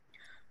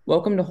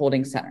Welcome to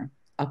Holding Center,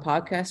 a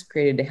podcast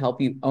created to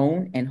help you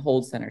own and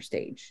hold center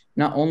stage,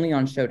 not only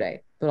on show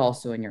day, but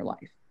also in your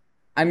life.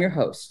 I'm your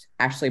host,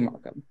 Ashley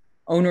Markham,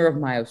 owner of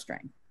Myo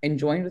Strength, and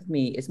joined with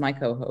me is my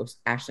co-host,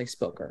 Ashley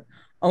Spilker,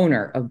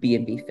 owner of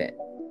B&B Fit.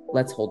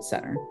 Let's hold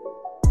center.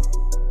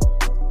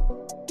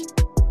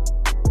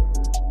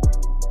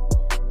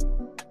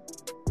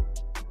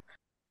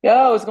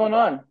 Yo, what's going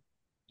on?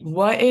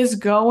 What is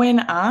going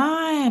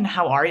on?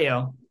 How are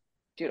you?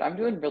 Dude, I'm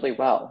doing really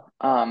well.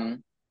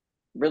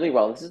 Really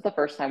well. This is the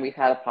first time we've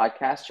had a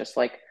podcast just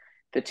like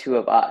the two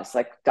of us.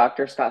 Like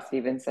Dr. Scott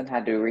Stevenson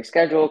had to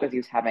reschedule because he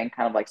was having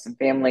kind of like some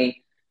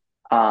family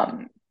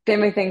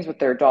things with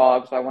their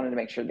dog. So I wanted to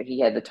make sure that he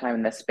had the time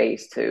and the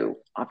space to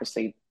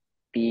obviously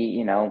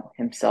be,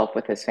 himself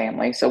with his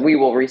family. So we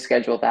will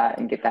reschedule that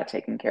and get that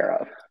taken care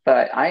of.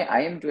 But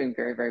I am doing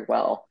very, very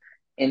well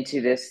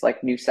into this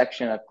like new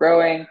section of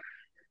growing,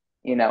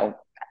 you know,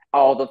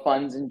 all the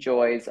funs and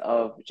joys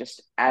of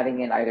just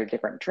adding in either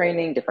different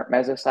training, different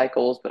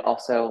mesocycles, but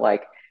also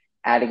like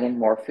adding in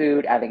more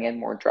food, adding in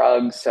more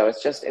drugs. So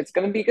it's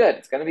going to be good.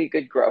 It's going to be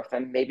good growth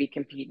and maybe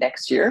compete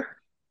next year.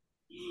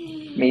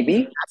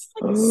 Maybe. That's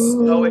like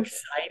so I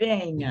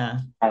exciting. know.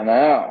 I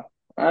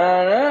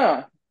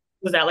know.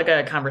 Was that like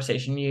a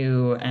conversation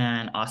you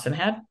and Austin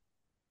had?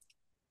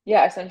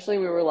 Yeah, essentially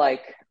we were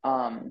like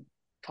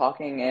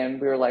talking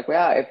and we were like,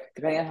 well, yeah, if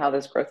depending on how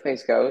this growth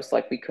phase goes,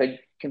 like we could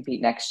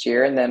compete next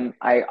year. And then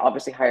I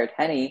obviously hired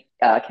Kenny,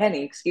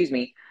 excuse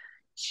me,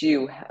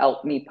 to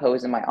help me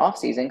pose in my off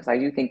season because I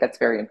do think that's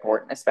very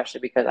important,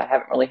 especially because I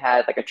haven't really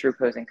had like a true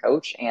posing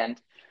coach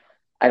and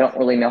I don't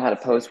really know how to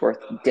pose worth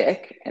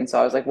dick. And so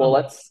I was like, well,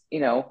 Mhm. let's,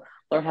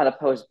 learn how to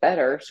pose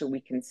better so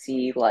we can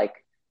see like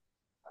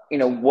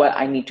what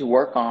I need to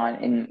work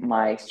on in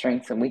my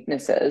strengths and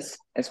weaknesses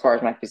as far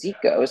as my physique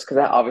goes, because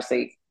that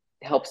obviously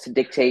helps to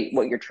dictate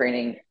what your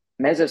training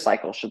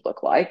mesocycle should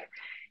look like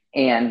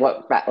and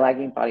what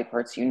lagging body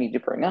parts you need to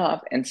bring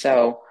up. And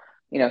so,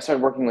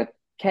 started working with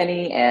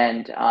Kenny,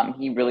 and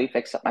he really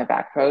fixed up my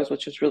back pose,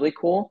 which was really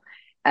cool.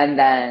 And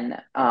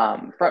then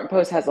front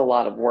pose has a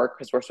lot of work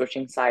because we're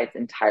switching sides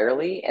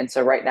entirely. And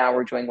so right now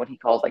we're doing what he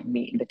calls like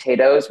meat and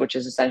potatoes, which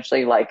is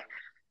essentially like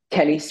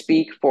Kenny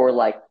speak for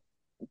like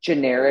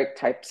generic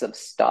types of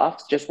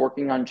stuff, just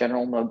working on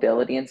general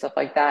mobility and stuff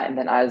like that. And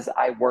then as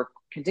I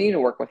continue to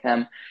work with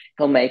him,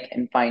 he'll make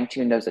and fine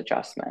tune those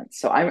adjustments.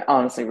 So I'm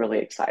honestly really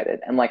excited.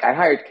 And like I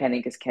hired Kenny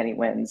because Kenny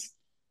wins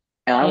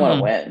and I want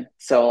to Mhm. win.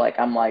 So like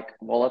I'm like,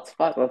 well, let's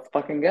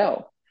fucking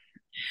go.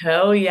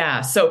 Hell yeah.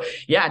 So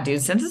yeah,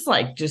 dude, since it's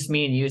like just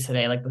me and you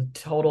today, like the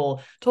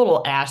total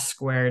Ash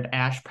squared,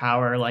 Ash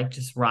power, like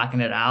just rocking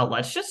it out.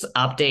 Let's just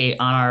update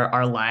on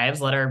our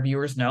lives, let our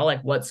viewers know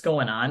like what's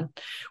going on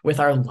with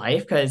our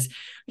life. Cause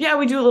yeah,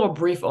 we do a little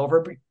brief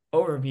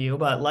overview,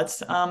 but let's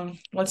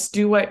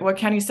do what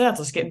Kenny said.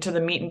 Let's get into the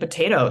meat and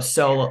potatoes.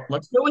 So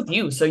let's go with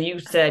you. So you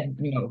said,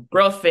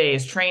 growth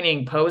phase,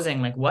 training,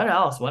 posing, like what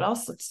else? What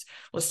else?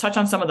 Let's touch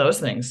on some of those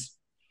things.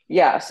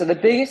 Yeah. So the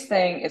biggest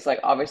thing is like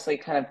obviously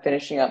kind of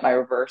finishing up my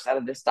reverse out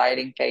of this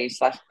dieting phase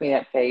slash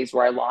cleanup phase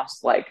where I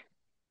lost like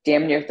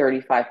damn near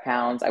 35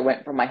 pounds. I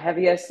went from my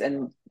heaviest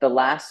and the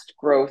last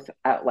growth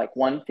at like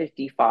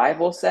 155,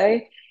 we'll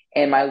say.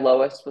 And my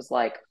lowest was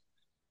like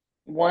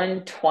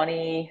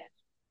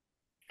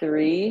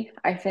 123,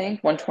 I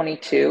think,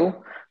 122,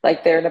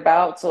 like there and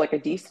about. So like a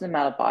decent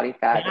amount of body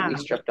fat that Yeah. we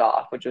stripped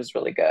off, which was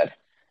really good.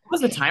 What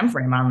was the time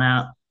frame on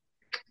that?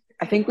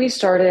 I think we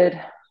started,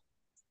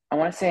 I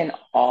want to say in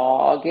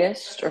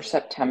August or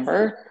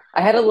September.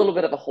 I had a little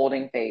bit of a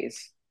holding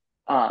phase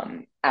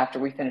after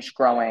we finished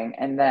growing.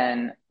 And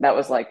then that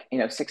was like,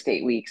 6 to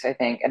 8 weeks, I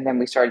think. And then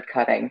we started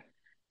cutting.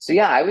 So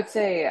yeah, I would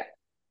say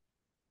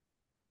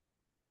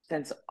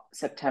since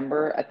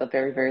September at the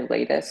very, very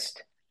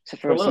latest. So A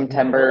from little, yeah, a little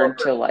September over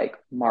to like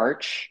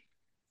March.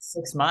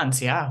 6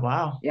 months. Yeah.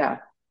 Wow. Yeah.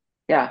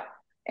 Yeah.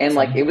 And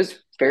like it Awesome. was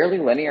fairly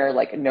linear,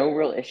 like no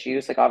real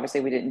issues. Like obviously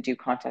we didn't do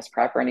contest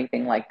prep or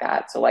anything like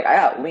that. So like I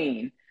got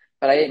lean,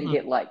 but I didn't Mhm.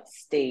 get like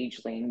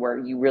stage lean where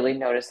you really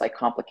notice like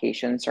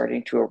complications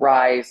starting to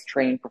arise,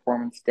 training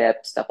performance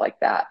dip, stuff like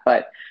that.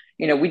 But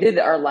we did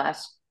our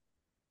last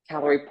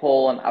calorie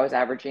pull and I was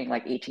averaging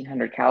like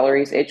 1,800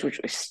 calories each, which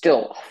was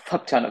still a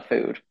fuck ton of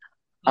food.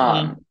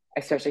 Mhm.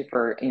 Especially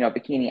for a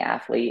bikini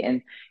athlete.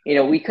 And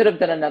we could have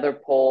done another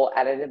pull,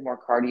 added in more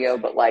cardio,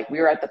 but like we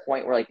were at the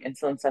point where like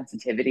insulin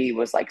sensitivity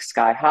was like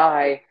sky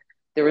high.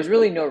 There was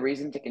really no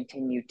reason to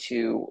continue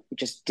to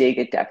just dig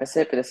a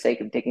deficit for the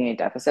sake of digging a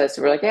deficit.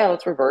 So we're like, yeah,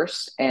 let's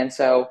reverse. And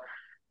so,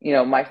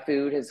 my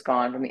food has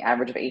gone from the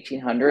average of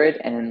 1,800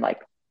 and in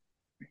like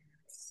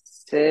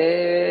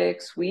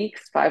 6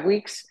 weeks, 5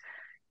 weeks,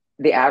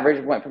 the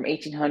average went from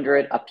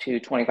 1,800 up to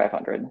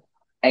 2,500.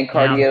 And Damn.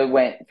 cardio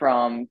went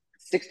from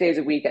 6 days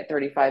a week at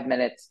 35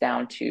 minutes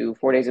down to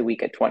 4 days a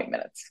week at 20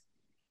 minutes.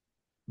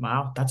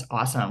 Wow. That's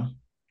awesome.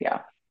 Yeah.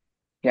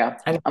 Yeah.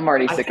 I, I'm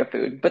already I sick think, of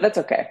food, but that's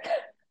okay.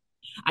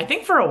 I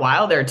think for a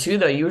while there too,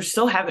 though, you were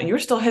still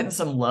hitting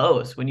some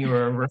lows when you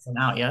were reversing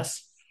out.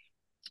 Yes.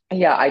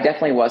 Yeah, I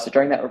definitely was. So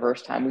during that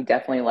reverse time, we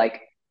definitely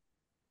like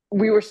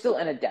we were still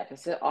in a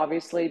deficit,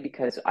 obviously,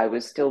 because I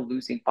was still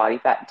losing body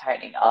fat and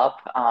tightening up.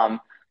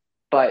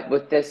 But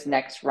with this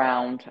next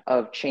round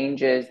of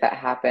changes that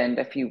happened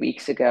a few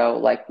weeks ago,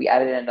 like we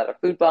added another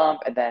food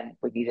bump and then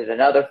we needed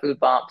another food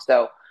bump.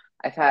 So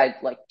I've had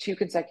like two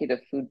consecutive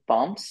food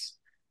bumps,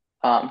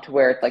 to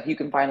where it's like you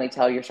can finally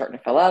tell you're starting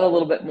to fill out a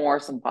little bit more,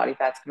 some body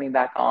fat's coming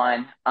back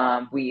on.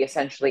 We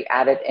essentially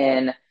added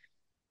in,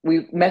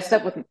 we messed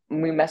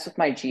with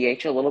my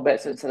GH a little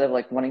bit. So instead of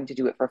like wanting to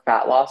do it for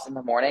fat loss in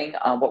the morning,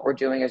 what we're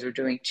doing is we're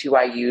doing 2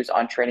 IUs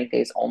on training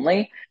days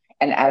only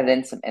and added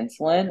in some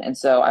insulin. And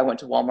so I went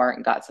to Walmart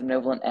and got some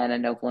Novolin N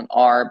and Novolin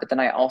R, but then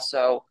I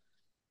also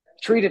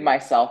treated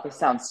myself. This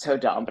sounds so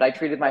dumb, but I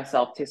treated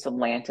myself to some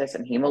Lantus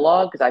and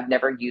Hemalog because I've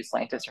never used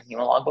Lantus or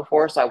Hemalog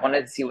before. So I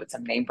wanted to see what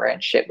some name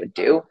brand shit would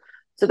do.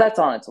 So that's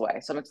on its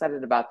way. So I'm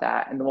excited about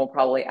that. And then we'll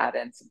probably add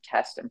in some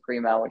test and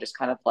primo and just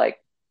kind of like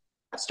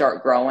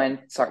start growing,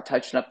 start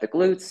touching up the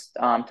glutes,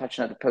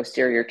 touching up the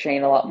posterior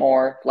chain a lot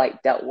more,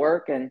 light delt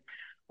work, and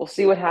we'll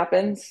see what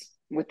happens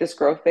with this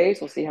growth phase.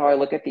 We'll see how I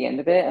look at the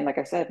end of it. And like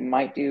I said,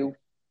 might do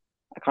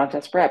a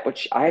contest prep,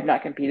 which I have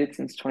not competed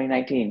since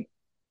 2019.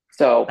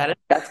 So That is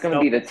that's going to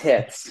so be the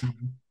tits.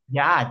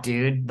 yeah,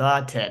 dude,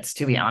 the tits,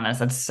 to be honest.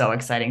 That's so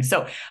exciting.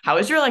 So how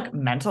is your like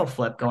mental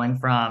flip going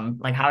from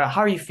like how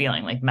are you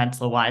feeling like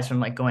mental wise from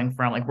like going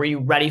from like were you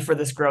ready for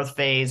this growth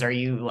phase? Are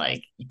you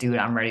like, dude,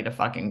 I'm ready to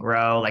fucking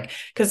grow? Like,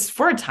 because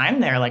for a time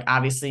there, like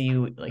obviously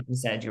you like you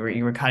said, you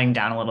were cutting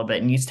down a little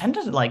bit and you tend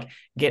to like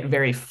get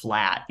very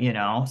flat, you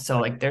know? So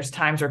like there's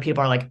times where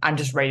people are like, I'm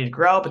just ready to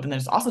grow, but then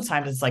there's also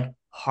times it's like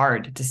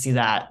hard to see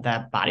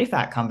that body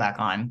fat come back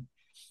on.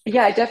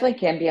 Yeah, it definitely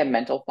can be a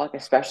mental fuck,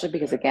 especially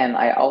because again,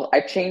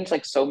 I changed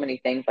like so many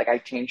things. Like I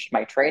changed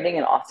my training,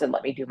 and Austin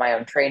let me do my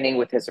own training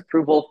with his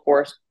approval, of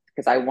course,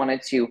 because I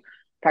wanted to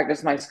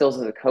practice my skills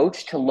as a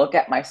coach to look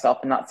at myself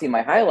and not see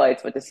my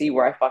highlights, but to see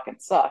where I fucking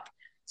suck,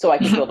 so I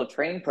could build a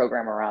training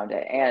program around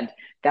it. And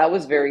that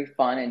was very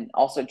fun and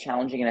also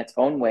challenging in its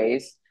own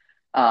ways.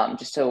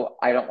 Just so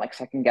I don't like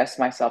second guess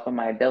myself and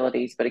my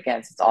abilities. But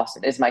again, since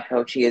Austin is my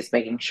coach, he is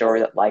making sure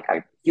that like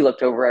he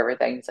looked over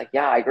everything. He's like,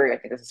 yeah, I agree. I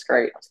think this is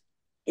great.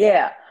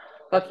 Yeah,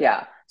 fuck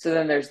yeah. So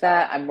then there's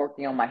that. I'm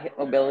working on my hip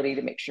mobility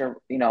to make sure,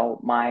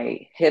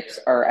 my hips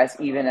are as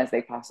even as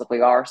they possibly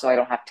are. So I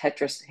don't have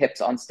Tetris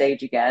hips on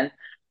stage again.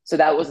 So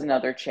that was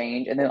another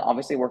change. And then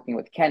obviously working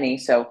with Kenny.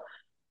 So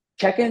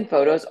check-in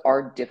photos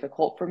are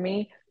difficult for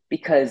me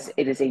because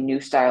it is a new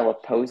style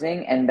of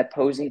posing and the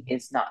posing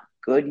is not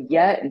good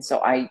yet. And so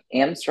I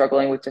am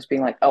struggling with just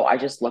being like, oh, I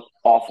just look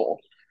awful.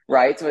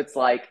 Right. So it's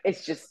like,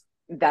 it's just,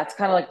 that's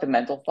kind of like the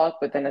mental fuck.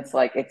 But then it's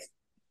like,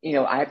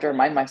 I have to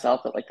remind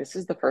myself that like, this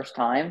is the first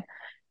time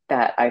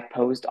that I've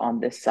posed on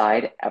this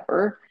side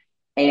ever.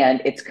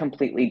 And it's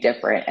completely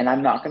different. And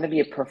I'm not going to be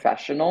a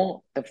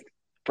professional the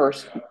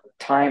first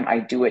time I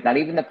do it, not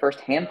even the first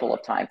handful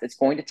of times. It's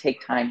going to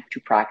take time to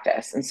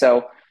practice. And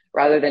so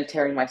rather than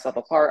tearing myself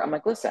apart, I'm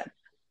like, listen,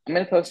 I'm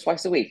going to post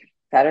twice a week,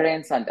 Saturday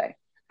and Sunday.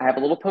 I have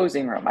a little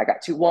posing room. I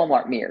got 2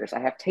 Walmart mirrors.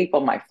 I have tape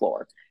on my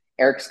floor.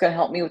 Eric's going to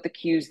help me with the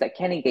cues that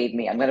Kenny gave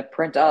me. I'm going to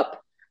print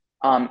up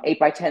 8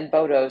 by 10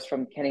 photos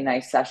from Kenny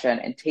Nice session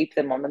and tape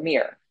them on the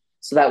mirror.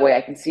 So that way I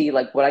can see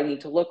like what I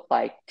need to look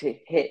like to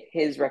hit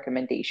his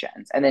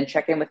recommendations and then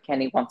check in with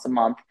Kenny once a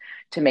month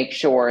to make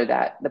sure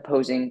that the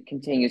posing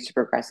continues to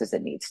progress as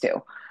it needs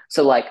to.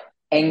 So like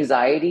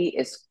anxiety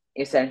is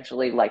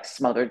essentially like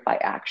smothered by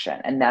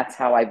action. And that's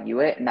how I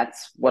view it. And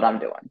that's what I'm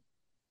doing.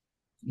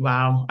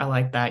 Wow, I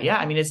like that. Yeah,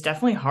 I mean, it's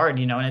definitely hard,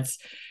 and it's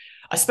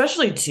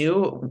especially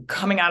too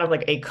coming out of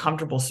like a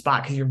comfortable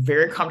spot because you're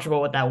very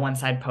comfortable with that one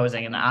side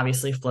posing and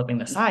obviously flipping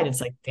the side. It's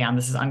like, damn,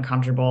 this is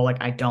uncomfortable.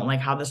 Like, I don't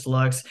like how this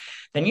looks.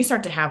 Then you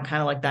start to have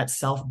kind of like that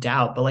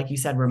self-doubt. But like you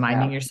said,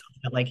 reminding Yeah. yourself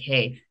that, like,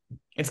 hey,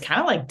 it's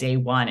kind of like day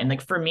one. And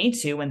like for me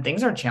too, when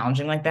things are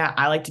challenging like that,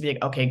 I like to be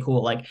like, okay,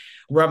 cool. Like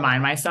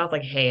remind myself,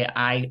 like, hey,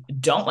 I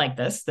don't like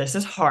this. This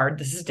is hard.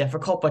 This is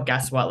difficult. But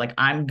guess what? Like,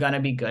 I'm going to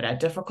be good at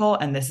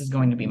difficult and this is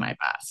going to be my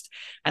best.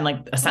 And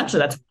like,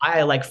 essentially, that's why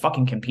I like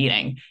fucking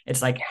competing.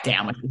 It's like,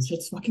 damn, like, this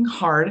shit's fucking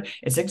hard.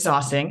 It's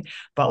exhausting,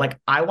 but like,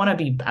 I want to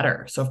be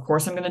better. So, of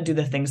course, I'm going to do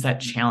the things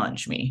that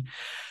challenge me.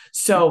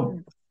 So,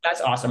 Mhm. that's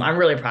awesome. I'm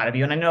really proud of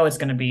you. And I know it's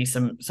going to be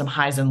some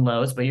highs and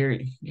lows, but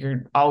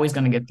you're always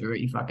going to get through what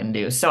you fucking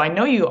do. So I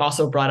know you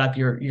also brought up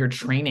your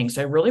training.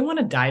 So I really want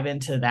to dive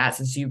into that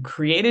since you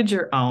created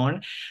your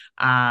own,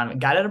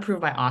 got it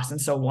approved by Austin.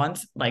 So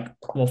once like,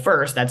 well,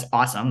 first, that's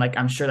awesome. Like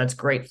I'm sure that's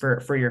great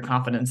for your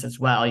confidence as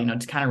well,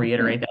 to kind of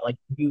reiterate Mhm. that like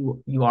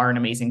you are an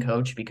amazing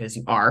coach because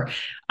you are.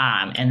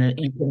 And that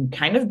you can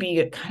kind of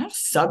be kind of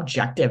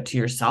subjective to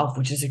yourself,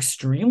 which is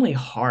extremely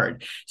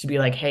hard to be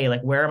like, hey,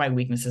 like where are my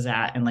weaknesses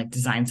at and like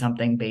design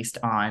something based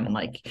on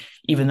like,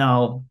 even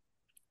though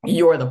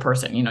you're the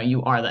person,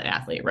 you are the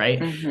athlete, right?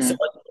 So Mhm.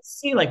 let's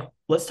see, like,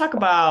 let's talk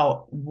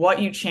about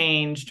what you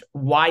changed,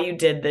 why you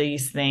did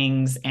these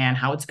things, and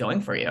how it's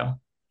going for you.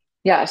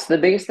 Yeah, so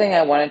the biggest thing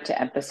I wanted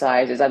to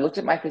emphasize is I looked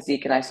at my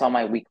physique and I saw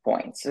my weak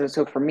points.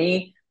 So for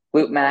me,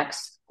 glute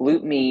max,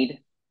 glute med,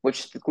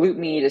 which the glute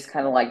med is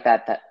kind of like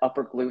that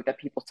upper glute that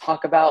people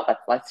talk about.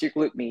 That's your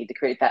glute med to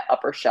create that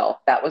upper shelf.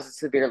 That was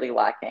severely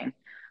lacking.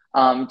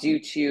 Due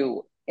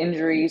to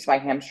injuries, my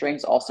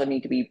hamstrings also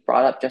need to be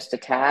brought up just a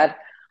tad.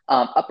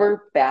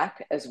 Upper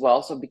back as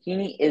well. So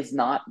bikini is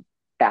not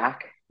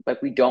back.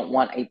 Like we don't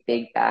want a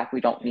big back.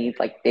 We don't need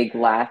like big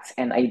lats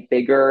and a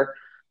bigger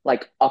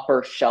like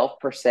upper shelf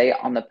per se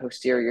on the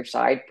posterior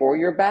side for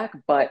your back.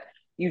 But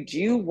you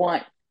do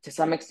want to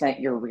some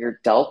extent your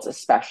rear delts,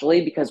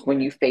 especially because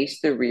when you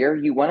face the rear,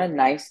 you want a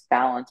nice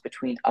balance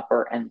between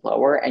upper and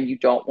lower, and you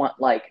don't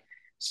want like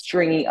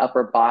stringy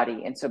upper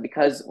body. And so,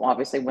 because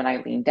obviously when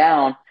I lean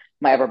down,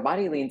 my upper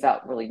body leans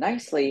out really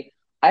nicely.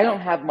 I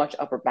don't have much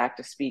upper back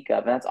to speak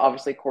of. And that's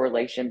obviously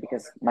correlation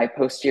because my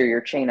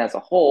posterior chain as a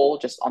whole,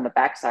 just on the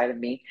back side of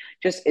me,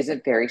 just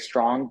isn't very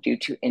strong due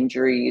to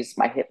injuries,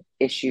 my hip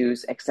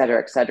issues, et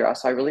cetera, et cetera.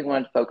 So I really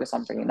wanted to focus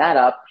on bringing that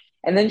up.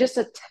 And then just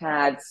a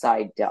tad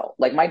side delt.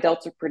 Like my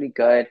delts are pretty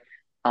good.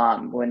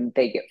 When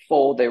they get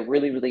full, they're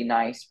really, really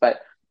nice.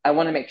 But I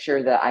want to make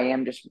sure that I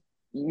am just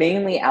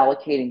mainly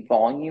allocating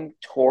volume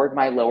toward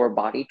my lower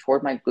body,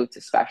 toward my glutes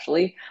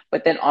especially,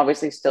 but then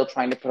obviously still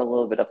trying to put a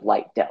little bit of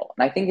light delt.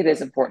 And I think it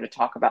is important to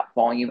talk about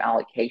volume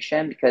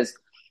allocation because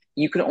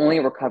you can only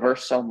recover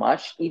so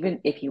much, even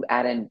if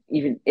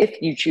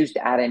you choose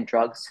to add in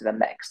drugs to the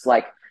mix.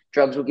 Like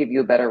drugs will give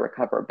you a better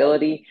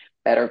recoverability,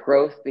 better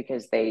growth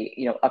because they,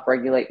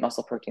 upregulate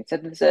muscle protein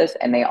synthesis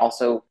and they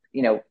also,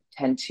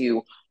 tend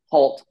to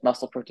halt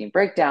muscle protein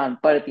breakdown.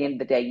 But at the end of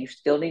the day, you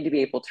still need to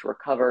be able to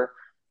recover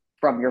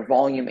from your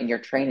volume and your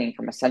training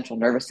from a central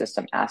nervous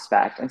system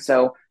aspect. And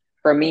so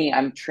for me,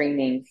 I'm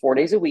training 4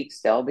 days a week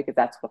still because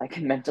that's what I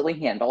can mentally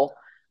handle.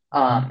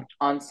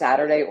 On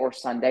Saturday or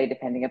Sunday,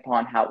 depending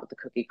upon how the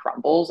cookie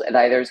crumbles, it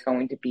either is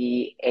going to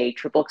be a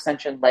triple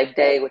extension leg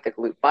day with a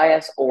glute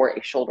bias or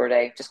a shoulder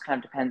day. Just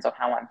kind of depends on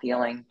how I'm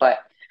feeling. But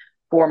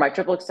for my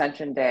triple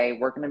extension day,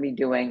 we're going to be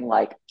doing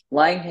like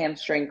lying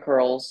hamstring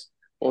curls.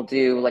 We'll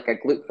do like a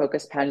glute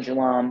focused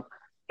pendulum,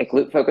 a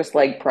glute focused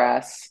leg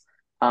press,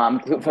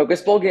 glute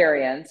focused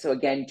Bulgarian. So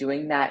again,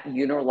 doing that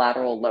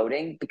unilateral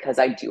loading because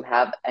I do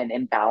have an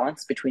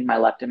imbalance between my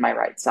left and my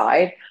right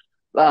side.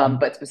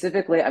 But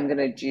specifically, I'm going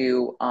to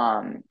do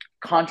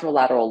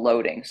contralateral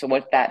loading. So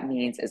what that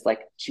means is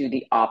like to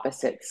the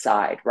opposite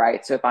side,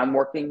 right? So if I'm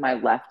working my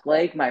left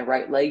leg, my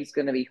right leg is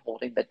going to be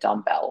holding the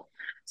dumbbell.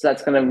 So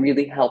that's going to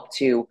really help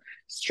to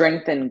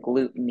strengthen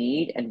glute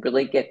med and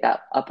really get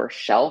that upper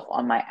shelf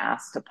on my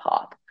ass to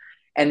pop.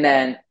 And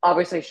then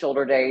obviously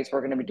shoulder days, we're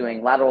going to be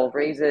doing lateral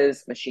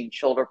raises, machine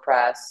shoulder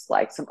press,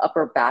 like some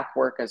upper back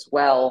work as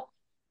well,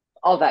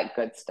 all that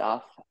good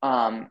stuff.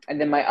 And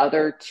then my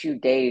other 2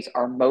 days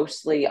are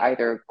mostly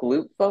either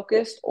glute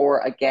focused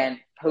or again,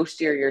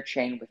 posterior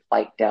chain with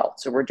light delt.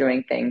 So we're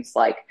doing things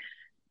like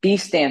B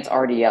stance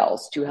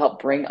RDLs to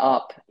help bring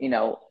up,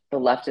 the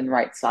left and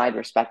right side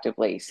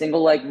respectively,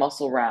 single leg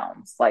muscle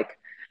rounds, like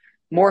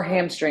more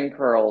hamstring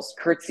curls,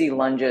 curtsy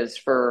lunges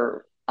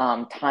for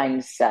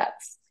timed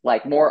sets,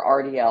 like more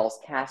RDLs,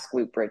 cast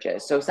glute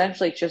bridges. So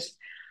essentially, it's just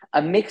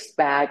a mixed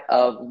bag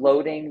of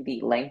loading the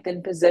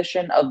lengthened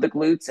position of the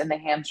glutes and the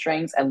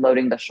hamstrings and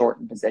loading the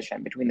shortened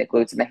position between the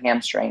glutes and the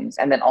hamstrings.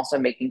 And then also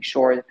making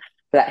sure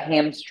that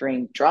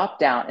hamstring drop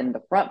down in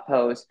the front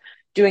pose,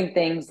 doing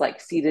things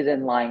like seated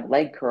and lying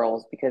leg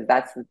curls, because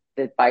that's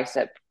the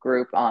bicep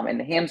group and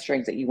the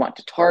hamstrings that you want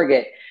to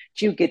target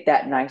to get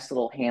that nice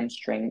little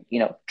hamstring,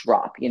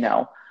 drop.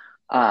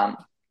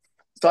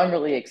 So I'm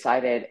really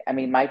excited. I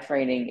mean, my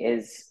training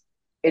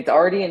it's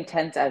already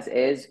intense as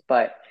is,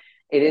 but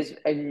it is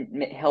a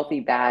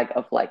healthy bag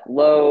of like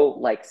low,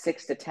 like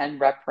 6 to 10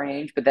 rep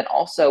range, but then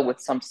also with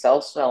some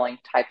cell swelling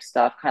type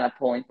stuff, kind of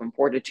pulling from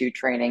fortitude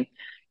training,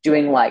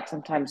 doing like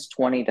sometimes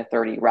 20 to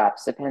 30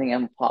 reps, depending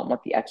upon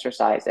what the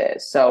exercise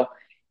is. So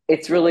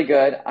it's really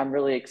good. I'm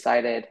really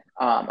excited.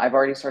 I've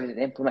already started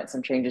to implement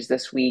some changes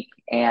this week.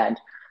 And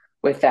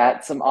with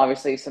that,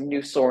 obviously some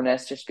new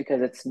soreness just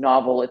because it's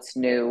novel, it's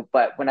new.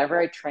 But whenever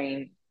I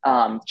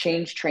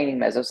change training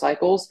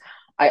mesocycles,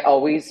 I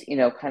always,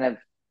 kind of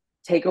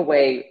take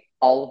away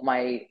all of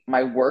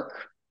my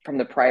work from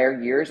the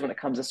prior years when it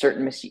comes to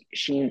certain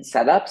machine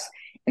setups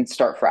and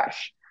start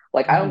fresh.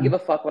 Like I don't give Mhm. a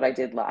fuck what I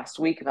did last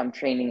week if I'm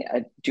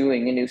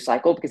doing a new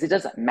cycle because it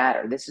doesn't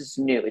matter. This is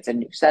new. It's a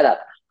new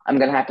setup. I'm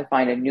gonna have to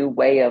find a new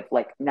way of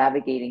like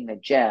navigating the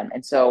gym.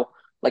 And so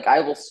like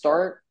I will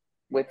start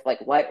with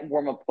like light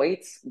warm up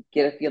weights,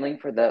 get a feeling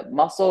for the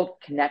muscle,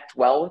 connect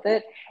well with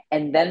it.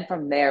 And then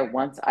from there,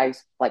 once I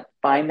like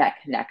find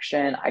that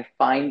connection, I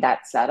find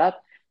that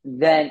setup,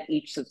 then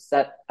each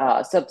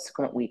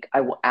subsequent week,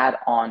 I will add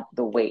on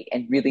the weight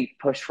and really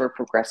push for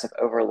progressive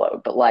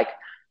overload. But like,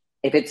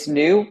 if it's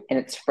new and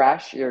it's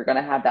fresh, you're going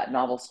to have that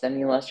novel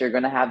stimulus. You're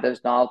going to have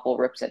those novel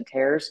rips and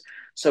tears.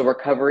 So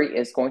recovery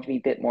is going to be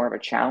a bit more of a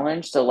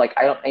challenge. So like,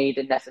 I don't need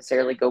to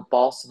necessarily go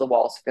balls to the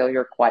walls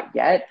failure quite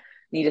yet.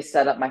 Need to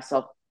set up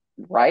myself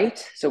right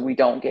so we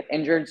don't get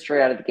injured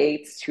straight out of the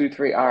gates. 2 to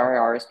 3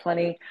 IRR is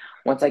plenty.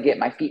 Once I get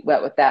my feet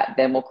wet with that,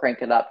 then we'll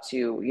crank it up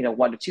to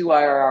 1 to 2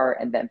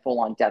 IRR and then full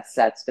on death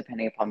sets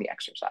depending upon the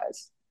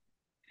exercise.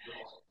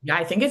 Yeah,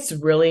 I think it's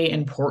really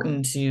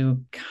important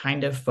to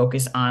kind of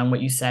focus on what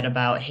you said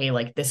about, hey,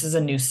 like this is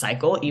a new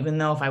cycle. Even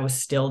though if I was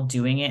still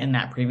doing it in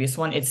that previous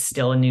one, it's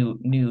still a new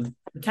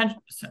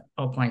potential.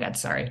 Oh my God,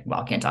 sorry. Well,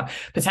 I can't talk.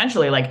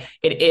 Potentially, like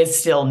it is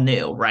still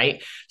new,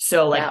 right?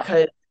 So, like, Yeah.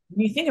 cause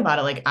when you think about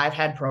it, like I've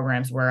had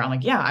programs where I'm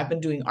like, yeah, I've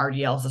been doing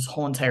RDLs this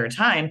whole entire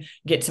time,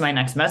 get to my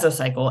next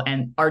mesocycle,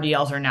 and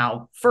RDLs are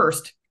now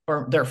first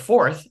or they're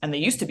fourth, and they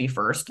used to be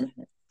first. Mhm.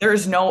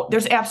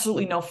 There's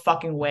absolutely no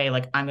fucking way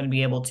like I'm going to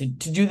be able to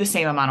do the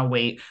same amount of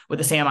weight with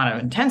the same amount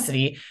of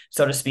intensity,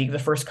 so to speak, the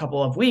first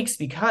couple of weeks,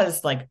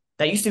 because like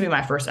that used to be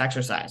my first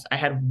exercise. I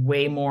had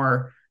way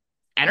more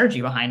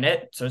energy behind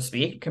it, so to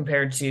speak,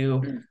 compared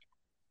to Mm.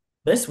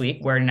 this week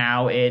where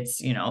now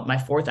it's, my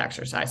fourth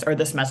exercise, or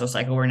this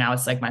mesocycle where now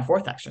it's like my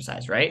fourth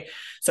exercise, right?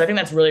 So I think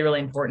that's really, really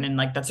important. And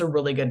like that's a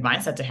really good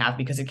mindset to have,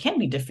 because it can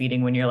be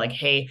defeating when you're like,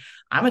 hey,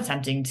 I'm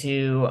attempting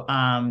to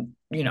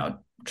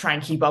try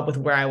and keep up with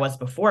where I was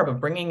before, but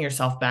bringing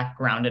yourself back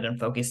grounded and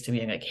focused to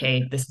being like,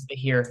 hey, this is the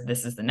here,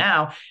 this is the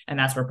now, and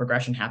that's where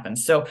progression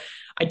happens. So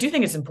I do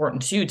think it's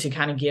important too to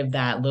kind of give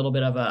that little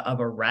bit of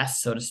a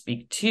rest, so to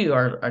speak, too,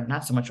 or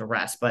not so much a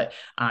rest, but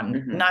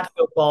Mhm. not to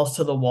go balls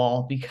to the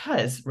wall,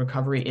 because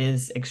recovery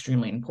is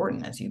extremely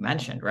important, as you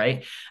mentioned,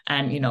 right?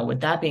 And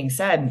with that being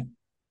said,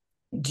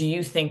 do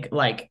you think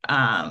like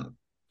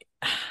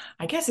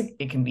I guess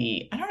it can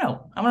be, I don't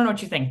know. I want to know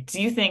what you think.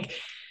 Do you think,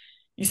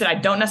 you said I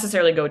don't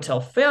necessarily go till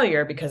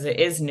failure because it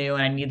is new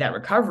and I need that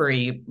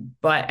recovery,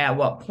 but at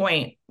what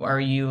point are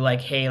you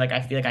like, hey, like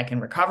I feel like I can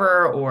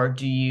recover? Or are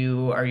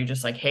you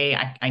just like, hey,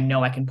 I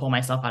know I can pull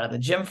myself out of the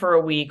gym for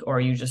a week? Or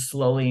are you just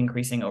slowly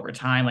increasing over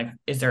time? Like,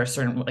 is there a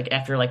certain, like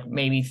after like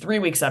maybe 3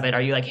 weeks of it,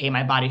 are you like, hey,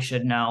 my body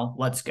should know,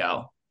 let's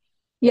go?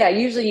 Yeah,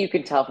 usually you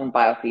can tell from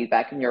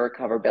biofeedback and your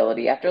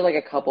recoverability after like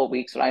a couple of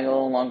weeks when I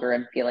no longer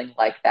am feeling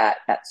like that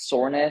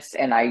soreness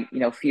and I,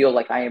 feel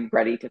like I am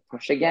ready to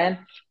push again.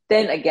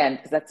 Then again,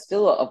 because that's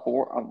still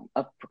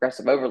a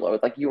progressive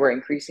overload, like you were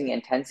increasing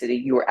intensity,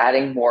 you were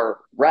adding more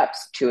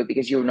reps to it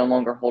because you were no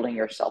longer holding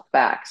yourself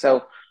back.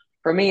 So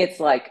for me, it's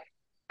like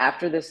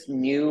after this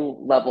new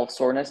level of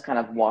soreness kind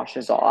of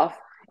washes off,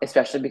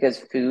 especially because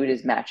food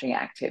is matching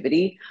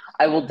activity,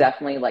 I will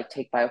definitely like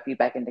take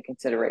biofeedback into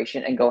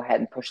consideration and go ahead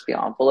and push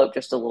the envelope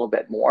just a little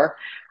bit more.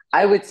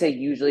 I would say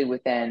usually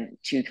within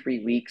 2,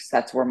 3 weeks,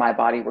 that's where my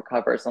body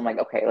recovers. I'm like,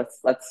 okay,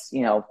 let's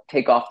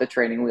take off the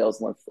training wheels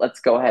and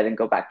let's go ahead and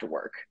go back to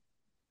work.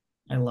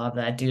 I love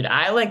that, dude.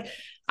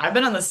 I've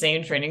been on the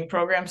same training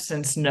program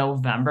since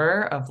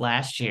November of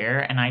last year,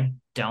 and I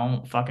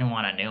don't fucking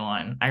want a new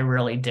one. I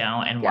really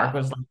don't. And Yeah.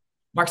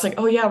 Mark's like,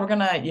 oh yeah, we're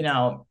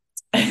gonna,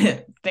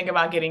 think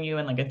about getting you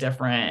in like a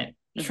different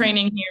Hmm.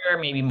 training here,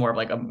 maybe more of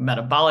like a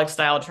metabolic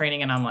style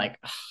training. And I'm like,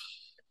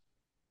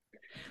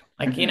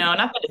 like, Hmm. not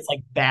that it's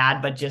like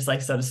bad, but just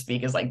like, so to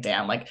speak, is like,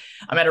 damn, like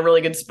I'm at a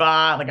really good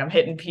spot. Like I'm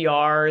hitting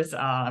PRs.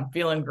 I'm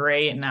feeling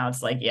great. And now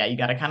it's like, yeah, you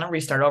got to kind of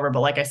restart over.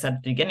 But like I said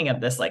at the beginning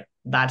of this, like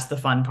that's the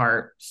fun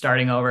part,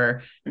 starting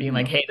over, being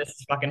like, Hmm. hey, this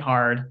is fucking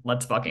hard.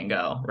 Let's fucking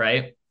go.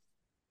 Right.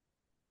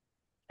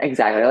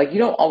 Exactly. Like you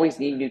don't always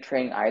need new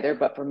training either,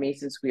 but for me,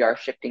 since we are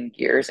shifting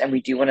gears and we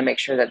do want to make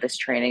sure that this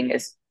training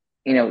is,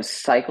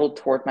 cycled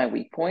toward my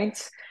weak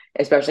points,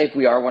 especially if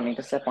we are wanting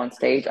to step on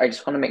stage, I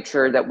just want to make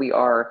sure that we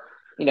are,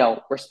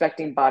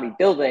 respecting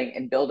bodybuilding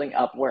and building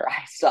up where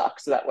I suck.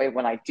 So that way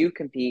when I do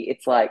compete,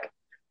 it's like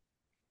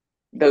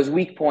those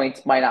weak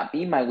points might not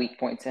be my weak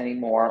points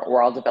anymore,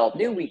 or I'll develop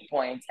new weak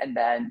points and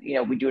then,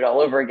 we do it all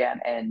over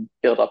again and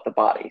build up the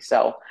body.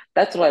 So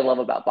that's what I love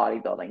about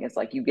bodybuilding. It's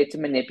like you get to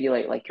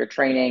manipulate like your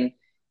training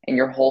and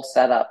your whole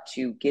setup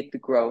to get the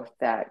growth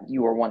that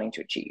you are wanting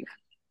to achieve.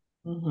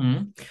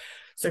 Hmm.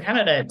 So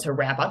kind of to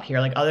wrap up here,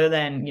 like other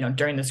than,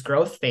 during this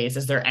growth phase,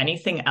 is there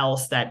anything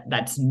else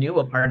that's new,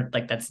 a part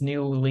like that's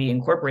newly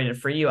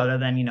incorporated for you, other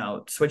than,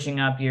 switching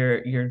up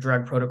your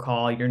drug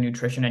protocol, your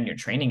nutrition and your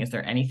training? Is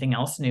there anything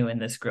else new in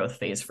this growth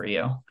phase for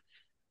you?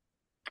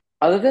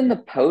 Other than the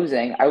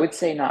posing, I would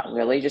say not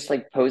really, just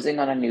like posing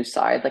on a new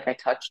side, like I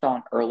touched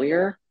on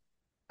earlier.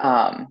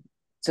 Um,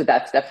 so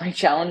that's definitely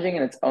challenging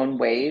in its own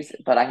ways.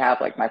 But I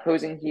have like my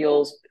posing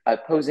heels, a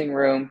posing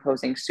room,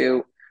 posing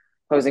suit,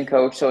 posing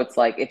coach. So it's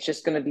like it's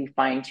just going to be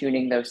fine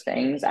tuning those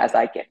things as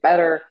I get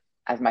better,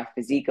 as my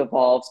physique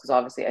evolves. Because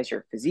obviously, as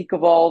your physique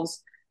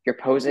evolves, your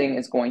posing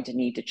is going to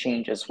need to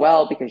change as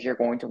well because you're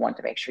going to want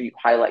to make sure you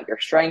highlight your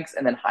strengths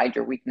and then hide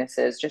your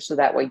weaknesses just so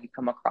that way you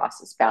come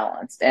across as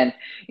balanced. And,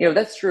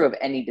 that's true of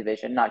any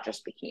division, not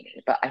just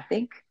bikini. But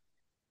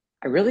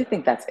I really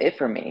think that's it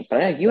for me.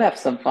 But I know you have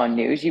some fun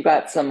news. You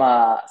got some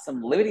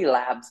Liberty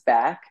Labs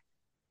back.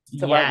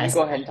 So why don't you Yes,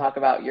 go ahead and talk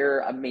about your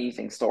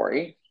amazing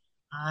story?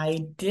 I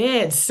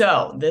did.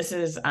 So this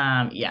is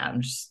yeah,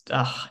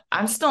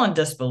 I'm still in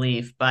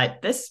disbelief,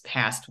 but this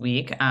past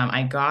week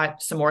I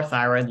got some more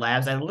thyroid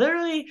labs. I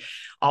literally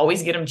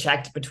always get them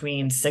checked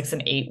between 6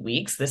 and 8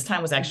 weeks. This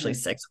time was actually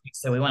Mhm. 6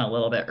 weeks, so we went a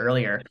little bit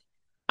earlier.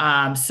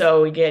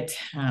 So we get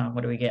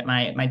what do we get?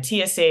 My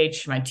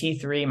TSH, my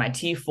T3, my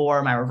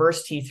T4, my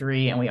reverse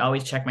T3, and we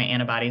always check my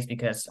antibodies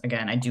because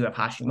again, I do have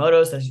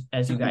Hashimoto's,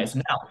 as you guys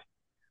Mhm. know.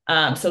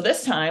 So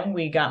this time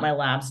we got my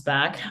labs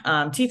back.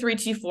 T3,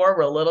 T4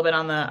 were a little bit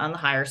on the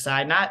higher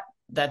side. Not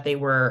that they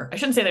were, I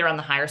shouldn't say they were on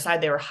the higher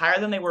side. They were higher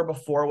than they were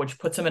before, which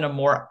puts them in a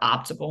more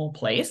optimal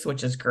place,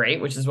 which is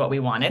great, which is what we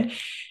wanted.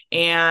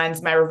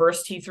 And my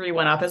reverse T3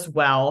 went up as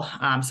well.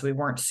 So we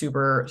weren't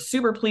super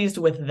pleased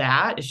with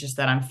that. It's just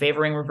that I'm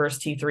favoring reverse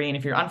T3. And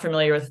if you're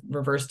unfamiliar with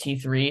reverse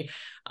T3,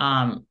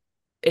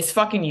 it's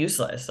fucking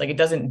useless. Like it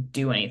doesn't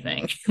do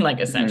anything, like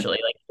essentially,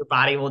 like your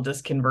body will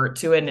just convert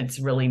to it. And it's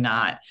really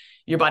not,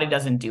 your body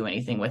doesn't do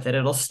anything with it.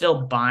 It'll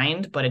still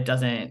bind, but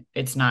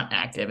it's not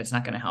active. It's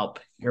not going to help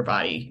your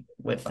body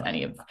with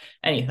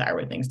any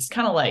thyroid things. It's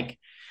kind of like,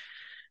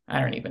 I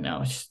don't even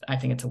know. I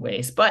think it's a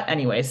waste, but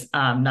anyways,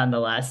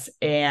 nonetheless.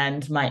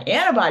 And my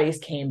antibodies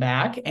came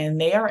back and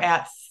they are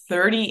at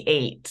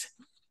 38.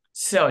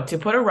 So to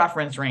put a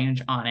reference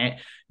range on it,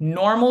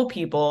 normal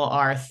people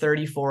are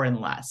 34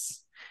 and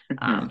less,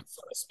 so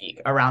to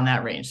speak, around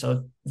that range.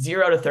 So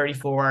 0 to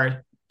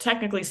 34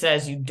 technically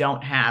says you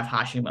don't have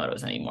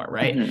Hashimoto's anymore,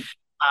 right?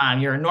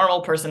 You're a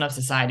normal person of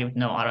society with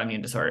no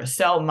autoimmune disorder.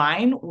 So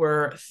mine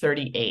were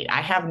 38.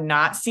 I have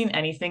not seen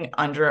anything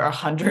under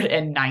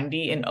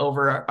 190 in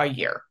over a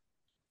year.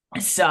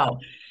 So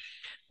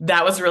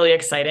that was really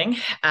exciting.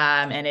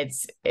 And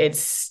it's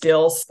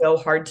still so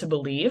hard to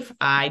believe.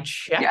 I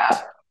checked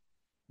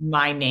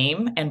my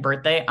name and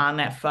birthday on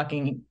that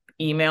fucking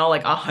email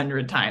like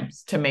 100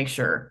 times to make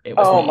sure it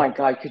was Oh me. my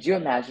God. Could you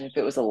imagine if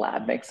it was a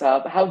lab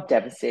mix-up? How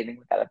devastating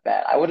would that have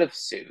been? I would have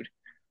sued.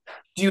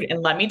 Dude,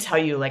 and let me tell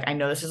you, like, I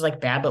know this is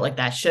like bad, but like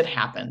that shit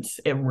happens.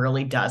 It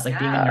really does. Like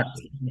being a Yeah.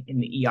 nurse in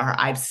the ER,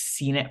 I've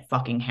seen it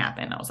fucking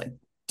happen. I was like,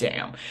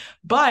 damn.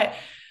 But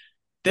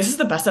this is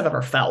the best I've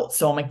ever felt.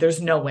 So I'm like,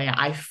 there's no way.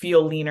 I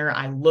feel leaner.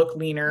 I look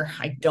leaner.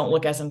 I don't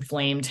look as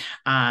inflamed.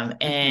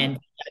 And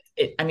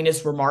I mean,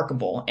 it's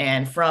remarkable.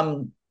 And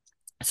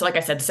so like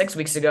I said, 6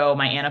 weeks ago,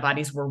 my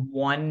antibodies were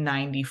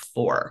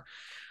 194.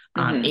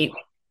 8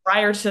 weeks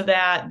prior to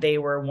that, they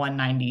were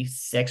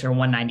 196 or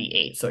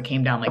 198. So it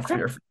came down like Okay.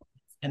 3 or 4.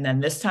 And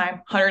then this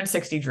time,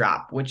 160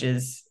 drop, which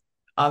is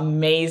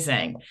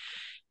amazing.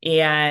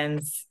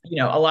 And,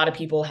 a lot of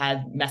people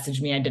had messaged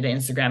me. I did an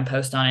Instagram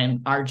post on it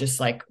and are just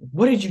like,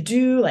 what did you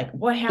do? Like,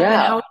 what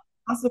happened? How Yeah. is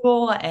it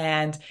possible?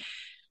 And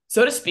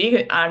so to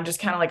speak, I'm just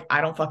kind of like, I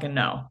don't fucking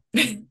know.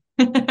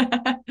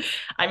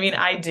 I mean,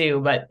 I do,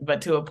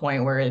 but to a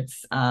point where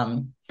it's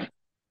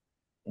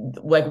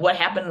like what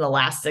happened in the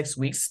last 6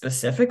 weeks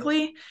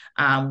specifically.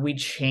 We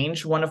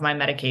changed one of my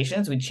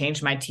medications. We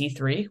changed my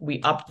T3.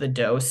 We upped the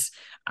dose,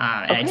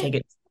 and I Okay. take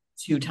it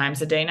 2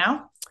 times a day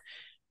now.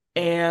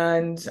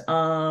 And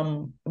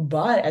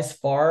but as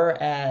far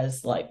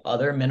as like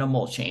other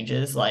minimal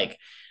changes, like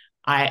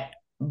I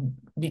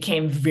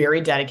became very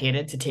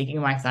dedicated to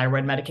taking my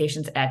thyroid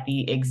medications at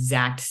the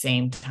exact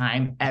same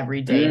time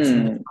every day to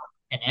the Mm,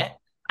 minute.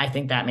 I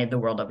think that made the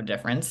world of a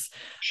difference.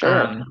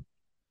 sure. Um,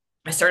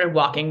 I started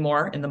walking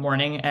more in the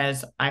morning,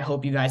 as I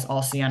hope you guys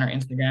all see on our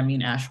Instagram. Me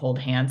and Ash hold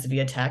hands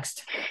via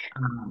text.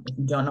 If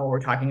you don't know what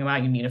we're talking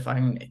about, you need to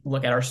fucking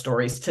look at our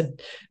stories you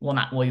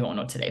won't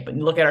know today, but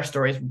look at our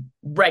stories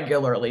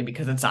regularly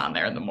because it's on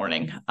there in the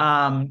morning.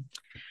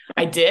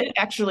 I did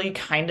actually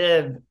kind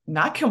of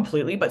not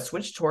completely, but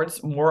switch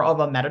towards more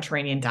of a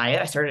Mediterranean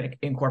diet. I started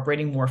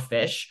incorporating more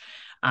fish,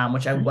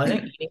 which I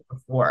wasn't hmm eating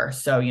before.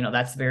 So,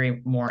 that's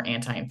very more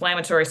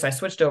anti-inflammatory. So I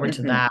switched over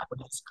to hmm that, which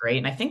is great.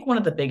 And I think one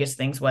of the biggest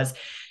things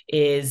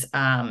is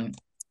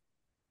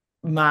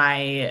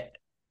my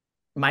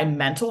my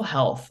mental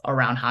health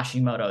around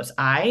Hashimoto's.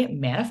 I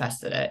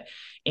manifested it.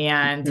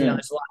 And, hmm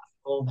there's a lot of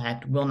people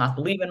that will not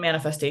believe in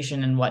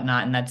manifestation and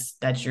whatnot. And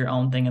that's your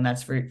own thing. And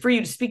that's for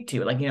you to speak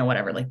to, like,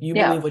 whatever, like you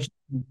Yeah. believe what you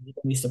believe,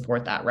 we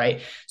support that.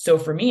 Right. So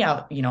for me,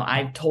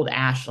 I told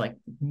Ash like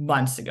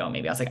months ago,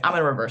 maybe I was like, I'm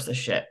going to reverse this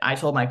shit. I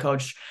told my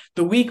coach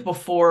the week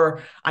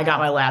before I got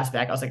my labs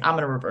back, I was like, I'm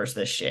going to reverse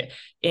this shit.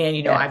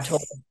 And, I've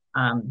told, Yes.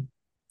 um,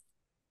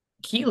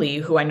 Keely,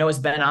 who I know has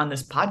been on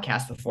this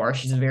podcast before.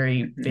 She's a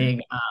very hmm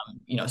big,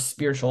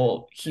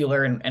 spiritual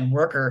healer and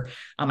worker.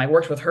 I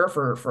worked with her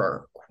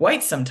for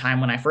quite some time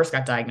when I first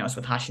got diagnosed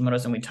with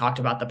Hashimoto's, and we talked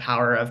about the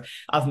power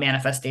of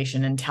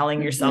manifestation and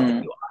telling yourself that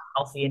hmm you are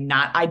healthy and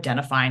not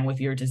identifying with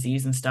your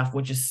disease and stuff,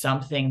 which is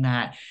something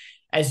that,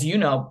 as you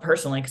know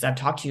personally, because I've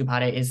talked to you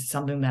about it, is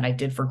something that I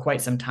did for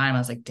quite some time. I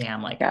was like,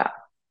 damn, like Yeah.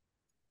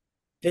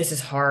 this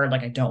is hard.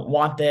 Like, I don't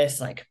want this.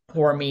 Like,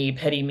 poor me,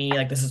 pity me.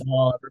 Like, this is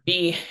all I'll ever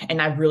be.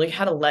 And I really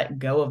had to let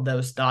go of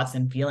those thoughts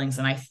and feelings.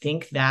 And I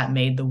think that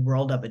made the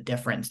world of a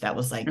difference. That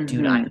was like,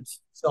 dude, I'm hmm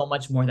so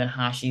much more than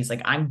Hashi's.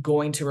 Like, I'm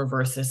going to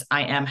reverse this.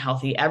 I am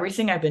healthy.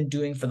 Everything I've been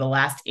doing for the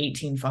last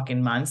 18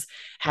 fucking months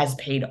has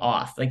paid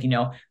off. Like,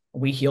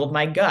 we healed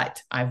my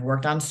gut. I've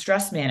worked on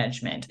stress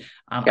management.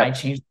 I Yep.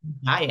 changed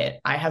my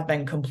diet. I have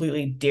been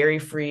completely dairy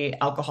free,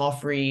 alcohol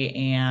free,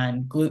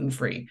 and gluten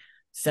free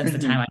since the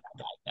time hmm I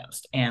got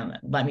diagnosed. And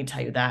let me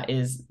tell you, that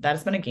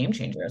has been a game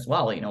changer as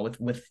well,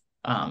 with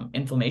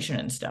inflammation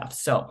and stuff.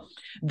 So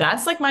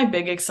that's like my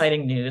big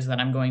exciting news that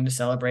I'm going to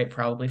celebrate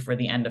probably for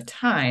the end of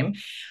time.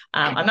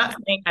 I'm not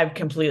saying I've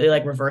completely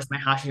like reversed my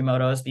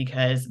Hashimoto's,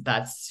 because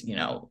that's,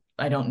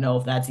 I don't know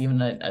if that's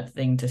even a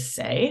thing to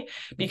say,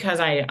 because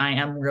I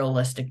am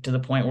realistic to the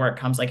point where it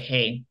comes like,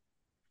 hey,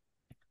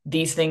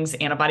 these things,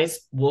 antibodies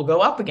will go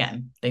up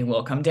again. They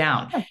will come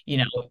down.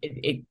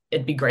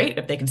 It'd be great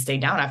if they can stay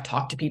down. I've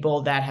talked to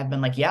people that have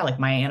been like, yeah, like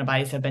my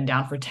antibodies have been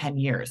down for 10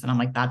 years. And I'm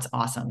like, that's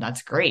awesome.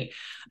 That's great.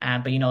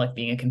 But like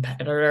being a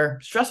competitor,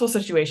 stressful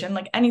situation,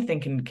 like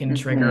anything can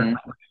trigger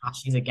Mm-hmm.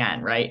 Hashis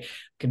again, right?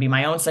 Could be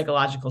my own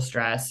psychological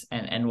stress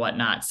and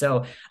whatnot.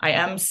 So I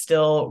am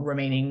still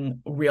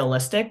remaining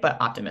realistic,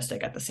 but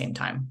optimistic at the same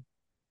time.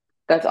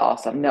 That's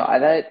awesome. No,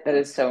 that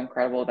is so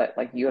incredible that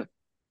like you have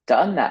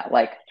done that.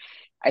 Like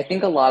I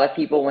think a lot of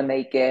people when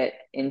they get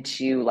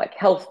into like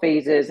health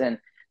phases and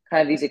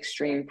kind of these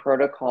extreme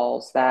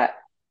protocols that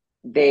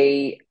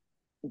they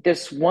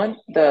just want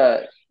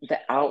the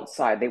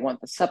outside, they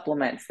want the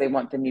supplements, they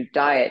want the new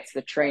diets,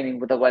 the training,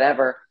 with the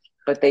whatever,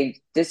 but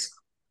they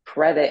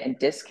discredit and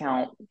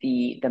discount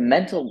the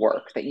mental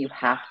work that you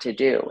have to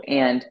do.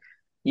 And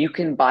you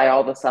can buy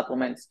all the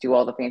supplements, do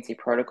all the fancy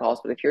protocols,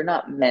 but if you're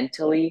not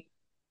mentally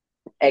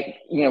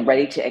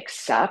ready to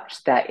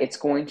accept that it's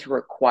going to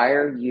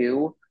require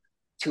you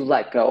to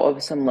let go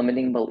of some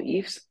limiting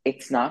beliefs,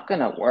 it's not going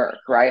to work,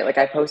 right? Like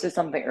I posted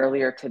something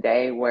earlier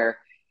today where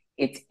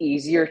it's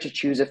easier to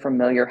choose a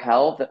familiar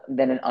hell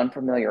than an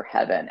unfamiliar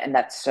heaven. And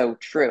that's so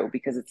true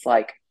because it's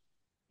like,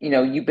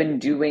 you've been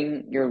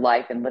doing your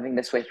life and living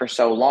this way for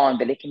so long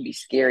that it can be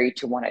scary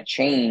to want to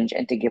change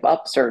and to give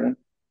up certain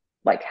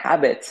like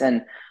habits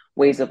and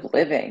ways of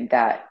living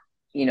that,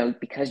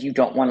 because you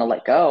don't want to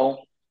let go,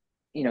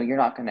 you're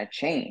not going to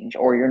change,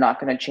 or you're not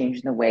going to change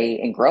in the way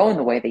and grow in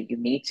the way that you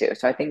need to.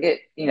 So I think it,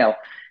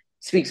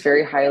 speaks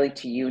very highly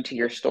to you and to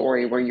your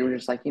story where you were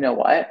just like, you know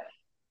what?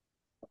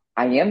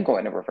 I am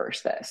going to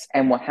reverse this.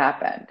 And what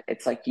happened?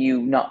 It's like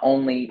you not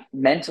only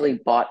mentally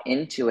bought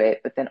into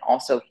it, but then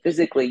also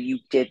physically you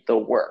did the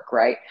work,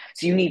 right?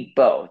 So you need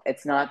both.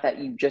 It's not that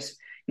you just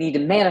need to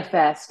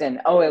manifest and,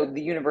 oh,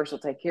 the universe will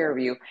take care of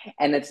you.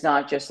 And it's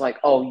not just like,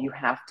 oh, you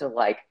have to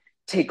like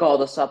take all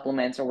the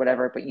supplements or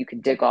whatever, but you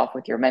can dig off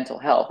with your mental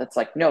health. It's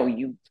like, no,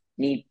 you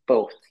need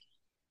both.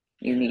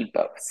 You need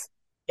both.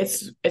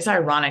 It's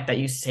ironic that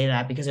you say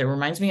that because it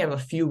reminds me of a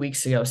few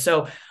weeks ago.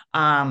 So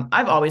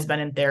I've always been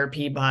in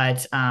therapy,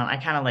 but I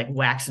kind of like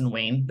wax and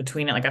wane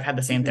between it. Like I've had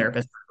the same Mm-hmm.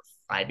 therapist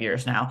for 5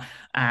 years now.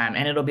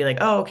 And it'll be like,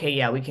 oh, okay,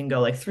 yeah, we can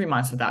go like 3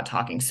 months without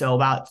talking. So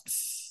about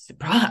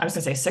probably, I was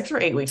gonna say 6 or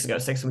 8 weeks ago,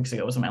 6 weeks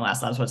ago was when my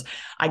last last was.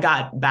 I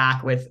got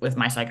back with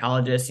my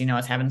psychologist. I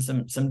was having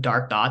some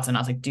dark thoughts, and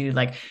I was like, dude,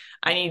 like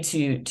I need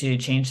to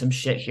change some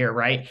shit here,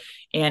 right?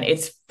 And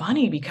it's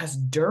funny because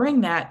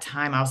during that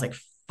time, I was like,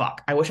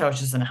 fuck, I wish I was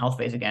just in a health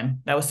phase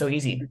again. That was so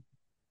easy.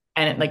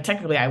 And like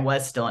technically I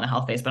was still in a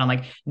health phase, but I'm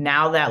like,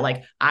 now that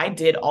like I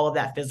did all of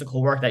that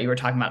physical work that you were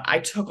talking about, I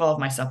took all of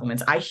my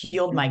supplements, I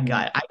healed my Mm-hmm.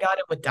 gut, I got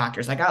it with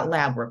doctors, I got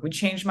lab work, we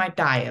changed my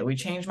diet, we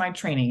changed my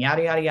training,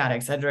 yada, yada, yada, et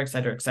cetera, et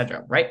cetera, et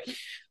cetera. Right.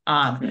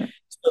 Um, Mm-hmm.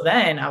 so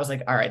then I was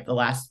like, all right, the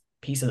last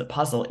piece of the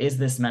puzzle is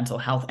this mental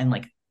health. And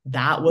like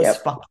that was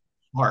Yep. fucking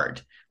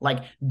hard.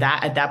 Like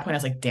that at that point, I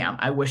was like, damn,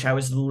 I wish I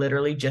was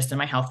literally just in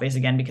my health phase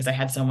again because I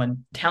had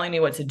someone telling me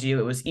what to do.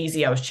 It was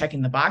easy. I was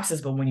checking the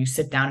boxes. But when you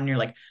sit down and you're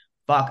like,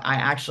 fuck, I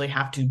actually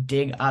have to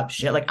dig up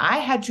shit. Like I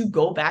had to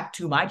go back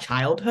to my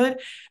childhood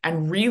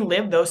and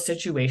relive those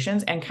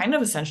situations and kind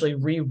of essentially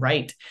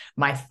rewrite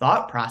my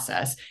thought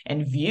process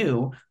and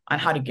view on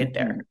how to get Mm-hmm.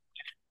 there.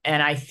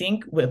 And I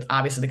think with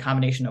obviously the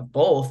combination of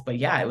both, but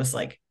yeah, it was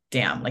like,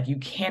 damn, like you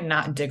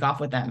cannot dig off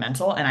with that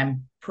mental. And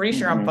I'm pretty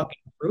sure I'm Mm-hmm. fucking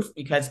proof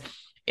because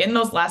in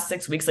those last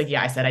 6 weeks, like,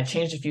 yeah, I said I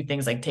changed a few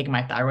things, like taking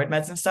my thyroid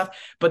meds and stuff,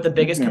 but the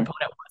biggest Mm-hmm.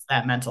 component was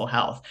that mental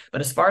health.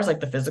 But as far as like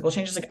the physical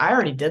changes, like I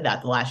already did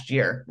that the last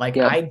year. Like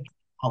I Yep. did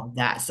all of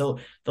that. So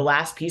the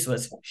last piece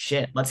was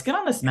shit, let's get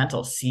on this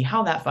mental, see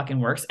how that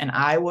fucking works. And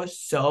I was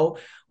so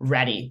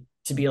ready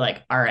to be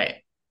like, all right,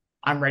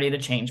 I'm ready to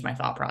change my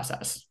thought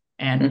process.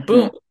 And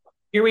boom, Mm-hmm.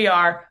 here we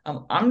are.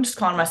 I'm just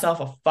calling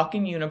myself a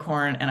fucking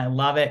unicorn, and I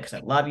love it because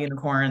I love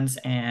unicorns,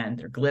 and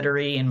they're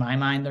glittery. In my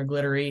mind, they're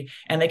glittery,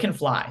 and they can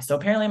fly. So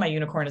apparently, my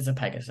unicorn is a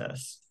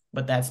Pegasus,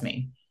 but that's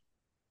me.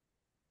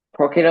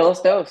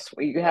 Procedural dos.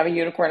 You can have a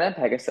unicorn and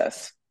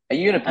Pegasus. A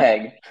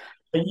unipeg.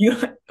 A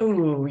u-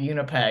 Ooh,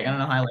 Unipeg. I don't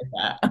know how I like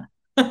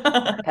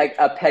that.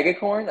 A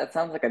pegacorn? That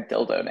sounds like a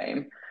dildo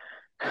name.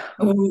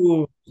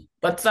 Ooh,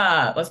 let's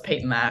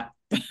patent that.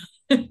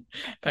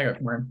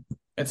 Pegacorn.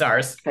 It's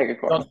ours. Don't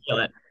Pegacorn. steal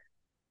it.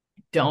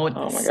 Don't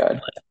Oh my steal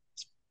God. it.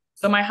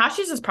 So my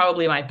Hashis is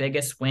probably my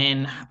biggest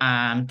win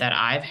that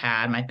I've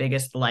had, my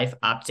biggest life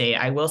update.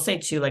 I will say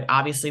too, like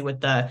obviously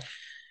with the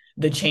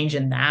change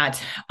in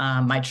that,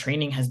 my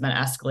training has been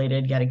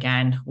escalated yet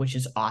again, which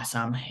is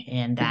awesome,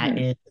 and that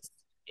Mm-hmm.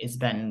 is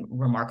been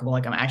remarkable.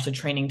 Like I'm actually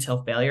training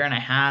till failure, and I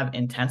have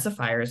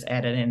intensifiers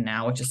added in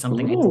now, which is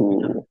something I didn't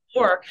have Ooh.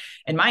 before.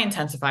 And my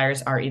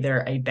intensifiers are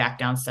either a back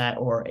down set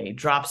or a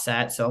drop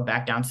set. So a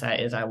back down set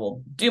is I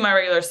will do my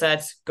regular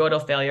sets, go till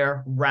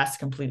failure, rest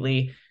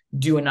completely,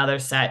 do another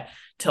set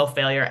till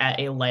failure at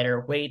a lighter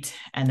weight,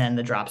 and then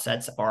the drop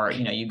sets are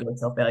you go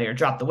till failure,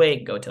 drop the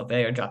weight, go till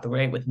failure, drop the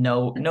weight with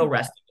no Mm-hmm.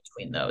 rest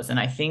between those. And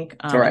I think,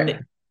 Right.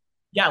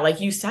 yeah,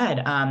 like you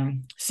said,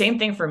 same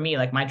thing for me.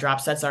 Like my drop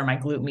sets are my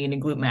glute med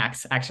and glute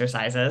max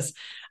exercises.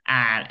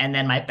 And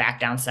then my back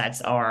down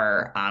sets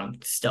are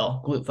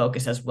still glute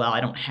focus as well.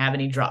 I don't have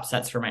any drop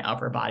sets for my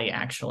upper body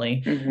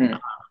actually. Hmm.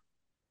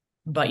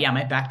 But yeah,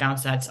 my back down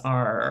sets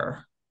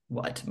are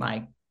what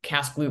my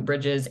calf glute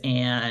bridges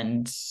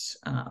and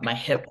my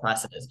hip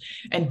presses.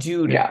 And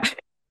dude, Yeah.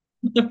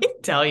 let me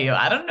tell you,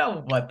 I don't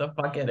know what the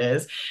fuck it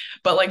is,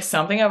 but like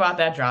something about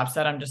that drop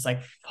set, I'm just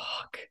like,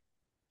 fuck.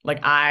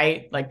 Like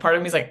part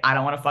of me is like, I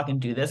don't want to fucking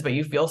do this, but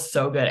you feel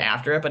so good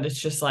after it. But it's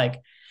just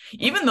like,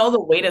 even though the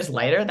weight is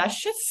lighter, that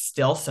shit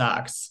still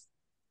sucks.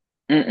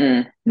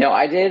 Mm-mm. No,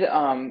 I did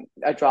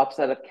a drop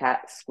set of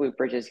cat glute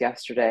bridges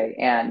yesterday,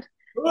 and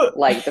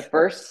like the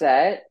first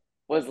set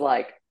was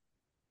like,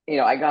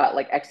 I got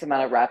like X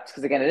amount of reps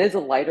because again, it is a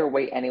lighter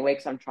weight anyway,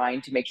 because I'm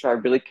trying to make sure I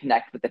really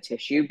connect with the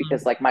tissue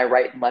because like my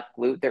right and left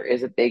glute, there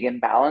is a big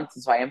imbalance.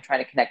 And so I am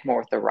trying to connect more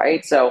with the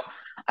right. So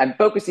I'm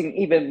focusing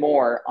even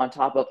more on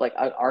top of like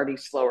an already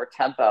slower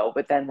tempo.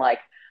 But then like,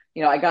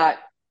 I got,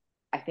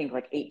 I think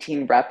like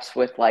 18 reps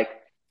with like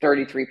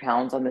 33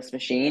 pounds on this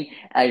machine.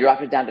 And I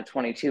dropped it down to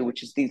 22,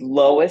 which is the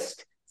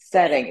lowest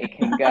setting it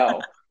can go,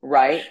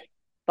 right?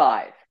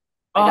 Five.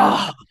 I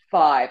got Oh,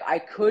 five. I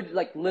could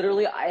like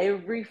literally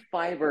every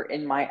fiber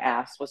in my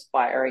ass was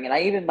firing. And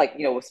I even like,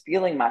 was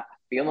feeling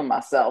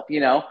myself,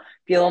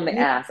 feeling the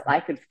ass. And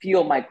I could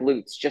feel my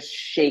glutes just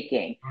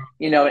shaking.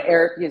 And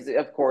Eric is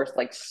of course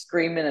like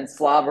screaming and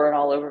slobbering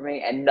all over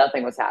me and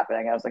nothing was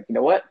happening. I was like, you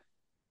know what?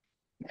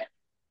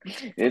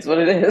 It is what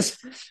it is.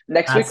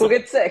 Next week that's we'll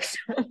get six.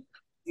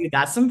 dude,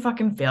 that's some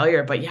fucking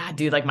failure. But yeah,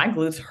 dude, like my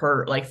glutes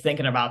hurt like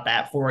thinking about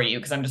that for you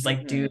because I'm just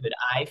like, Hmm. dude,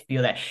 I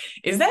feel that.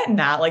 Is that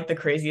not like the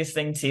craziest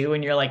thing too?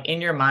 When you're like in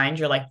your mind,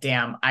 you're like,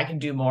 damn, I can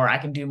do more. I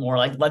can do more.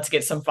 Like, let's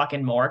get some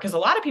fucking more. Because a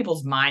lot of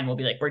people's mind will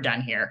be like, we're done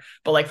here.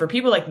 But like for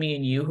people like me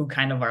and you who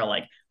kind of are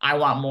like, I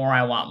want more,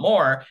 I want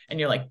more. And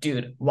you're like,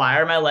 dude, why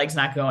are my legs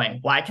not going?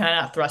 Why can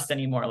I not thrust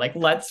anymore? Like,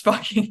 let's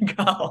fucking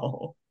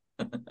go.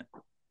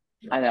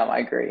 I know,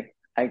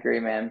 I agree,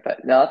 man.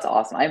 But no, that's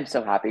awesome. I'm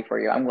so happy for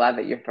you. I'm glad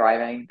that you're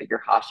thriving, that your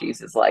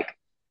Hashi's is like,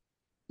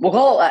 we'll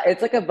call it,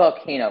 it's like a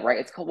volcano,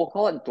 right? We'll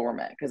call it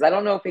dormant because I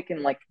don't know if it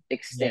can like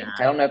extinct. I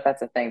Yeah. don't know if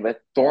that's a thing, but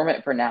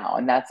dormant for now.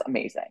 And that's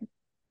amazing.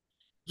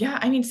 Yeah,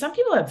 I mean, some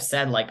people have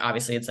said like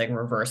obviously it's like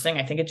reversing.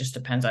 I think it just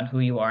depends on who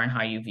you are and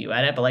how you view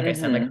at it. But like I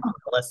said, like Hmm. I'm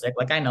realistic.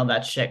 Like I know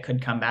that shit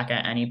could come back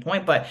at any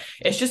point, but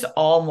it's just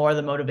all more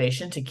the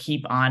motivation to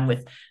keep on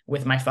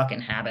with my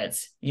fucking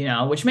habits, which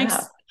Yeah. makes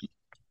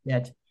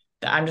it.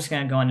 I'm just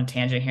gonna go on a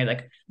tangent here.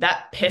 Like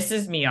that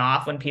pisses me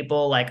off when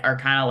people like are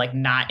kind of like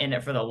not in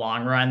it for the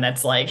long run.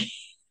 That's like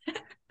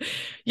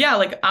yeah,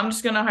 like I'm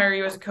just gonna hire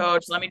you as a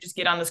coach. Let me just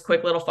get on this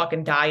quick little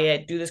fucking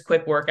diet, do this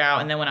quick workout,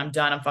 and then when I'm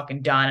done, I'm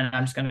fucking done, and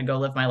I'm just gonna go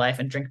live my life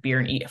and drink beer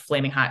and eat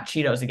flaming hot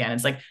Cheetos again.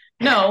 It's like,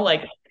 no,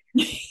 like,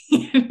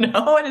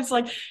 and it's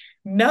like,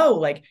 no,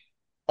 like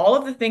all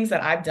of the things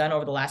that I've done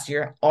over the last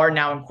year are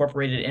now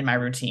incorporated in my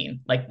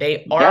routine. Like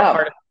they are a Yeah.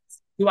 part of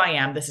who I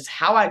am. This is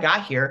how I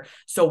got here.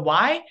 So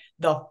why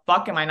the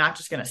fuck am I not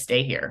just gonna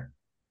stay here?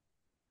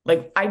 I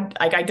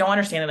don't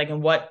understand it. Like,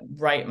 in what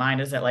right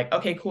mind is it like,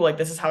 okay, cool, like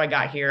this is how I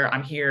got here.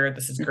 I'm here.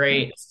 This is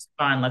great. This is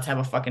fun. Let's have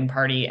a fucking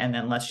party. And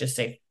then let's just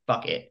say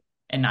fuck it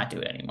and not do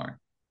it anymore.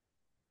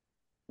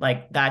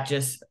 Like that's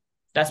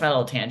my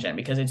little tangent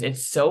because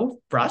it's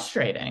so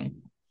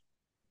frustrating.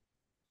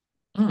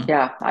 Mm.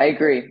 Yeah, I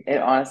agree. It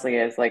honestly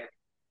is like,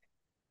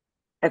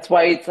 that's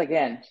why it's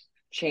again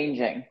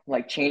changing.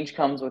 Like change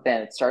comes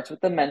within. It starts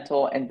with the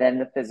mental and then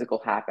the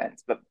physical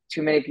happens. But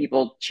too many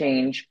people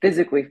change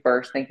physically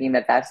first, thinking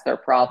that that's their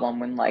problem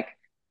when like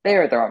they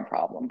are their own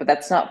problem. But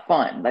that's not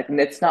fun. Like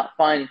it's not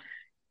fun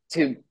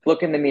to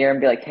look in the mirror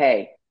and be like,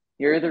 hey,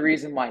 you're the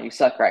reason why you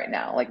suck right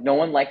now. Like no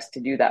one likes to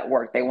do that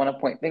work. They want to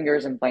point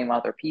fingers and blame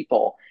other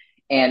people.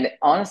 And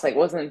honestly, it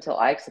wasn't until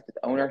I accepted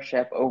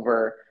ownership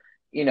over,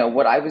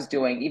 what I was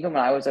doing, even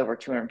when I was over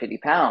 250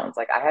 pounds,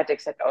 like I had to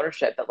accept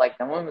ownership that like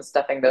no one was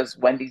stuffing those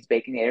Wendy's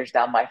baconators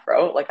down my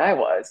throat like I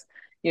was.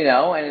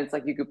 And it's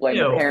like you could blame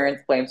the Ew.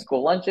 parents, blame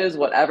school lunches,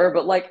 whatever.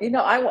 But like,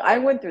 I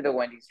went through the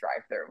Wendy's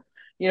drive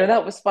through.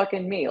 That was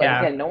fucking me. Like Yeah.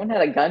 again, no one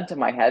had a gun to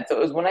my head. So it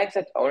was when I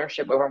accepted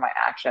ownership over my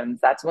actions,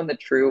 that's when the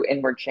true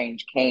inward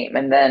change came.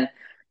 And then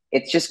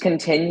it's just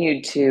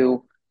continued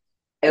to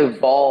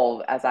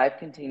evolve as I've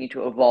continued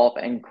to evolve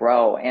and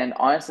grow. And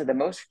honestly, the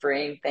most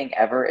freeing thing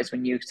ever is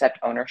when you accept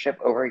ownership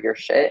over your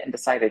shit and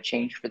decide to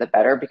change for the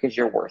better because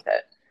you're worth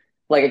it.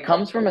 Like it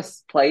comes from a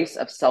place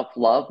of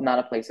self-love, not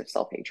a place of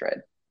self-hatred.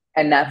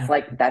 And that's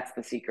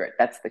the secret.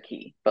 That's the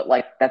key. But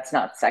like that's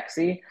not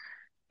sexy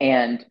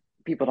and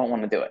people don't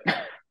want to do it.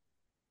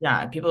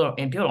 Yeah, and people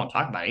don't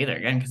talk about it either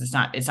again because it's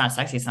not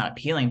sexy, it's not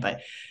appealing,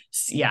 but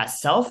yeah,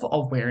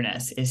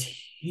 self-awareness is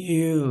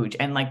huge.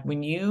 And like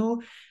when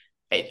you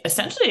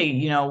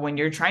essentially, when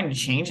you're trying to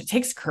change, it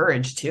takes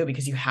courage too,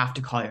 because you have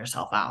to call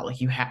yourself out. Like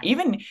you have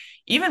even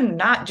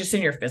not just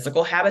in your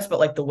physical habits, but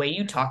like the way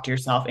you talk to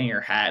yourself in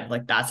your head,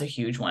 like that's a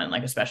huge one.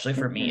 Like, especially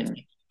for me, it's Hmm.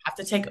 like you have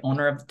to take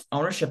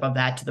ownership of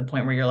that to the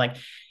point where you're like,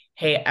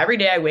 hey, every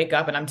day I wake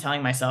up and I'm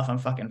telling myself I'm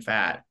fucking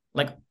fat.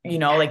 Like,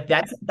 like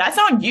that's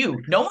on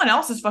you. No one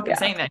else is fucking Yeah.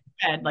 saying that in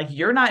your head. Like,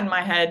 you're not in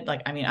my head.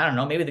 Like, I mean, I don't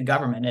know, maybe the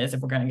government is,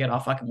 if we're gonna get all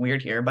fucking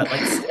weird here, but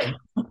like still,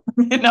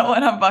 you know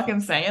what I'm fucking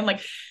saying?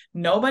 Like,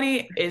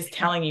 nobody is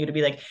telling you to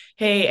be like,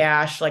 hey,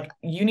 Ash, like,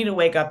 you need to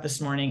wake up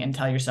this morning and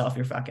tell yourself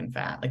you're fucking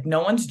fat. Like,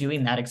 no one's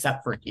doing that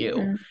except for you.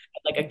 Mhm.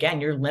 Like, again,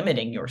 you're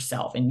limiting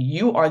yourself and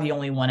you are the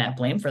only one at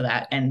blame for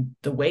that. And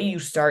the way you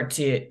start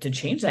to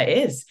change that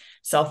is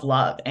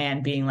self-love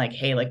and being like,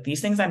 hey, like,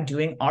 these things I'm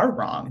doing are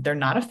wrong. They're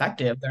not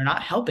effective. They're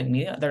not helping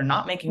me. They're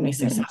not making me Mhm.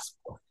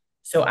 successful.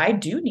 So I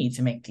do need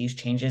to make these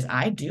changes.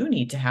 I do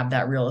need to have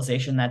that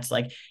realization that's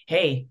like,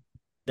 hey,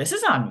 this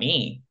is on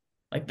me.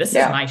 Like, this is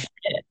Yeah. my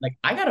shit. Like,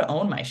 I gotta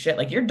own my shit.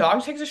 Like, your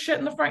dog takes a shit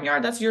in the front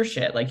yard, that's your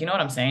shit. Like, you know what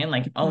I'm saying?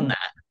 Like, own Mhm.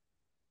 that.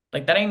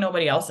 Like, that ain't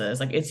nobody else's.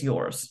 Like, it's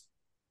yours.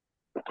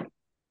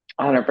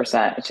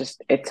 100%.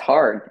 It's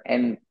hard.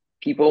 And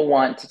people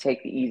want to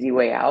take the easy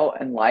way out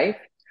in life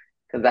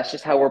because that's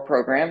just how we're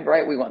programmed,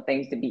 right? We want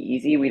things to be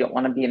easy. We don't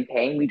want to be in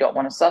pain. We don't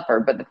want to suffer.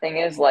 But the thing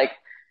is, like,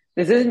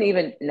 this isn't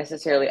even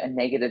necessarily a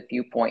negative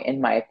viewpoint,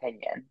 in my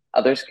opinion.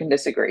 Others can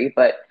disagree,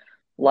 but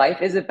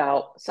life is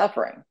about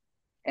suffering.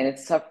 And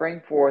it's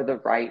suffering for the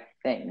right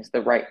things,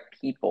 the right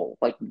people,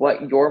 like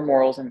what your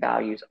morals and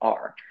values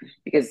are.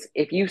 Because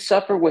if you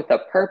suffer with a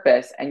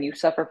purpose and you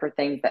suffer for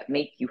things that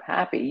make you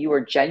happy, you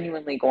are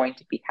genuinely going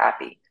to be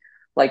happy.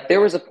 Like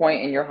there was a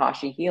point in your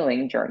Hashi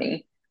healing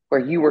journey where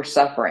you were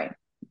suffering,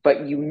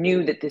 but you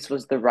knew that this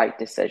was the right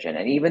decision.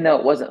 And even though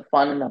it wasn't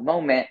fun in the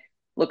moment,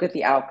 look at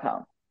the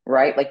outcome,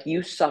 right? Like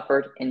you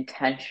suffered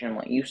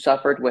intentionally, you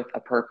suffered with a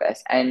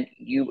purpose, and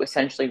you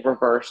essentially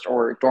reversed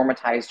or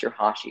dormatized your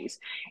Hashis.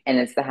 And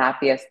it's the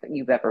happiest that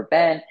you've ever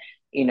been.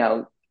 You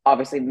know,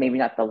 obviously, maybe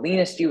not the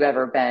leanest you've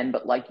ever been,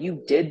 but like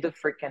you did the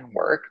freaking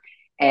work.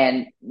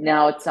 And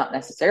now it's not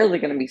necessarily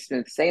going to be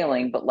smooth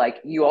sailing, but like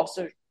you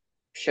also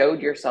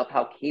showed yourself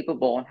how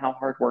capable and how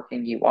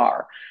hardworking you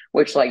are,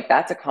 which like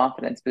that's a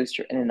confidence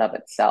booster in and of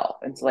itself.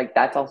 And so like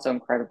that's also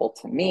incredible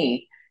to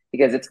me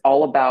because it's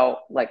all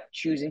about like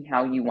choosing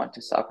how you want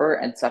to suffer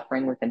and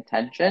suffering with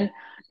intention,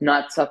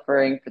 not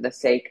suffering for the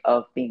sake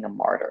of being a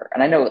martyr.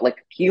 And I know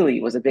like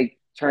Keely was a big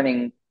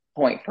turning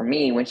point for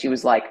me when she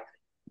was like,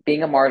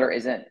 being a martyr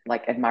isn't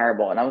like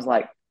admirable. And I was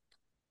like,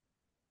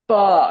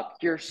 fuck,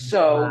 you're Wow.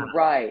 so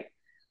right.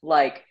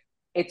 Like,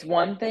 it's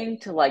one thing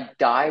to like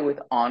die with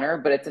honor,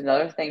 but it's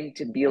another thing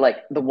to be like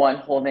the one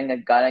holding a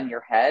gun in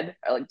your head,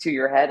 or, like to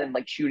your head and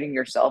like shooting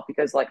yourself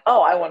because, like,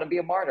 oh, I want to be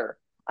a martyr.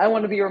 I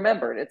want to be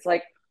remembered. It's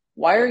like,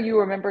 why are you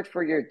remembered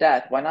for your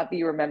death? Why not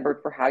be remembered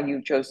for how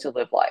you chose to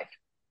live life?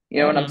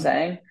 You know what I'm Mhm.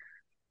 saying?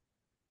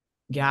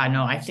 Yeah,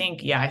 no, I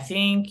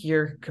think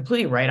you're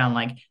completely right on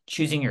like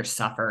choosing your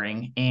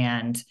suffering.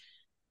 And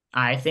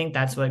I think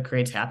that's what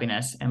creates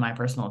happiness, in my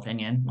personal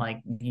opinion.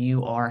 Like,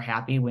 you are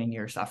happy when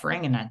you're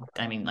suffering. And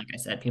I mean, like I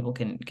said, people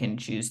can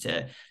choose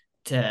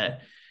to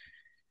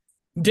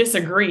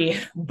disagree,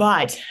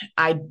 but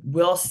I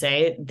will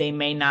say they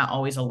may not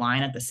always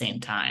align at the same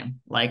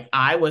time. Like,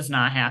 I was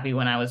not happy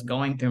when I was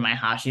going through my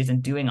hashis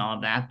and doing all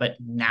of that, but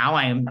now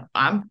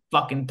I'm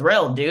fucking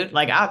thrilled, dude.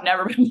 Like, I've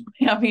never been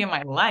happy in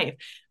my life.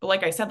 But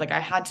like I said, like, I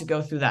had to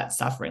go through that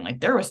suffering. Like,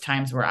 there was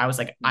times where I was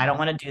like, I don't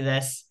want to do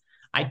this.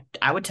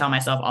 I would tell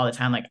myself all the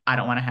time, like, I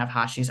don't want to have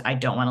hashis. I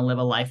don't want to live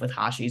a life with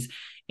hashis.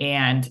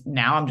 And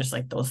now I'm just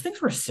like, those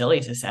things were silly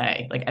to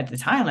say. Like, at the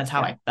time, that's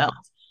how Yeah, I felt.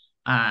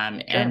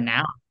 And sure.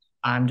 now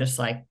I'm just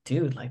like,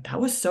 dude, like,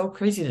 that was so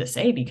crazy to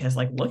say, because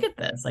like, look at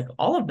this. Like,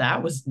 all of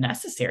that was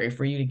necessary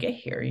for you to get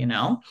here, you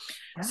know?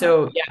 Yeah.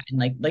 So yeah,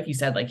 and like you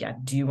said, like, yeah,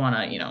 do you want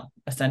to,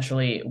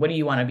 essentially, what do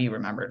you want to be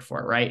remembered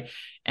for, right?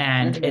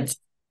 And Hmm.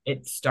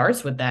 it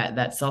starts with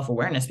that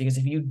self-awareness, because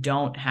if you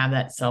don't have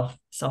that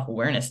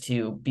self-awareness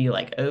to be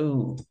like,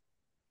 oh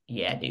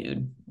yeah,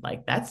 dude,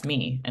 like, that's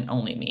me and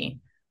only me.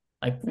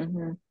 Like,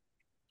 Hmm.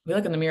 we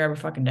look in the mirror every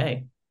fucking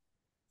day.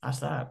 That's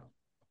that.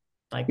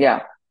 Like,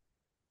 Yeah,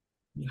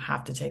 you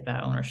have to take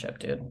that ownership,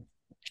 dude.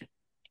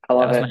 I That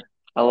love was it. my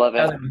I love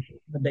that it. was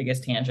the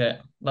biggest tangent.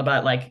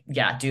 But like,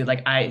 yeah, dude,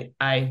 like,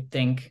 I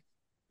think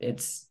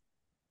it's,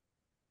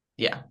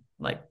 yeah,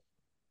 like,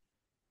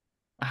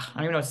 I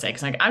don't even know what to say,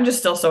 because like, I'm just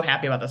still so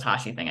happy about this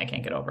Hashi thing. I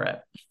can't get over it.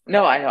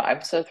 No, I know.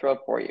 I'm so thrilled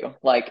for you.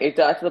 Like it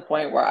got to the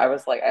point where I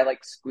was like, I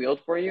like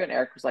squealed for you, and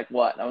Eric was like,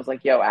 "What?" And I was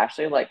like, "Yo,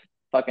 Ashley, like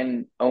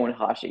fucking own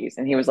Hashis."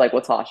 And he was like,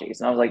 "What's Hashis?"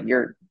 And I was like,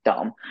 "You're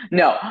dumb."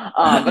 No,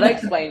 but I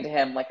explained to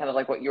him like kind of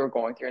like what you were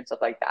going through and stuff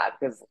like that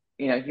because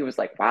he was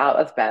like, "Wow,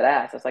 that's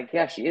badass." I was like,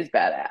 "Yeah, she is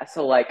badass."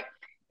 So like,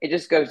 it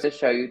just goes to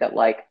show you that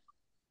like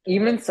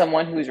even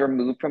someone who's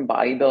removed from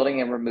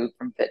bodybuilding and removed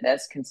from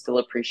fitness can still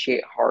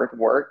appreciate hard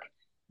work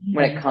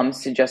when it Mhm.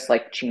 comes to just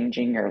like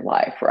changing your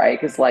life, right?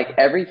 Because like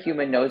every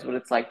human knows what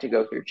it's like to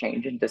go through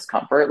change and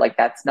discomfort. Like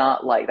that's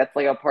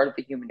like a part of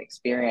the human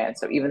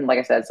experience. So even like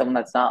I said, someone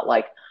that's not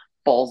like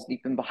balls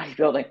deep in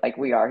bodybuilding like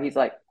we are, he's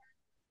like,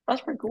 that's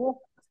pretty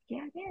cool.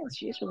 Yeah, it is.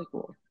 She is really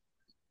cool.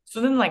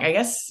 So then, like, I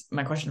guess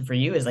my question for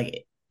you is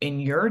like, in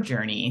your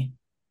journey,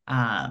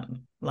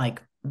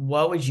 like,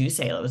 what would you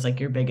say was like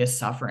your biggest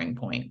suffering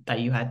point that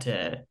you had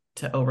to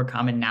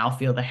overcome and now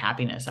feel the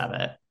happiness of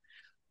it?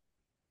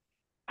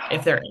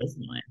 If there is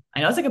one.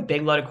 I know it's like a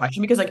big loaded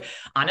question because like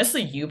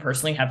honestly, you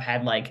personally have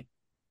had like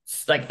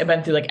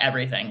been through like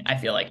everything, I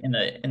feel like in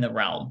the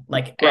realm.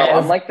 Like Bro, I'm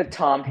every like the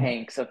Tom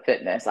Hanks of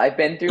fitness. I've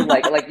been through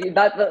like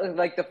not the,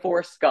 like the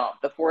Forrest Gump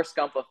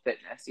of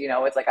fitness. You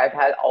know, it's like I've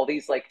had all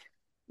these like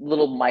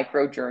little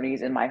micro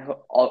journeys in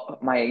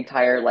my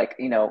entire like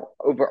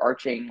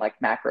overarching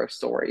like macro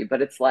story.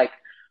 But it's like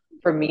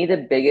for me,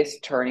 the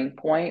biggest turning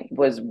point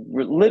was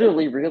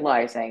literally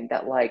realizing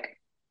that like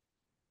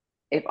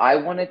if I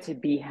wanted to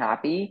be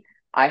happy,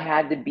 I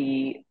had to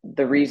be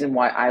the reason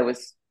why I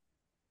was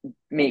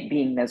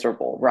being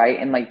miserable, right?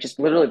 And like just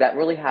literally that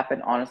really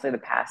happened honestly the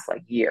past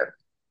like year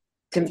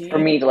do for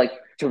you me to like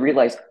to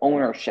realize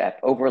ownership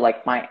over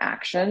like my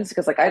actions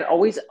because like I'd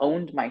always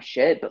owned my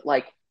shit, but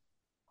like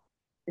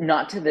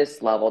not to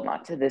this level,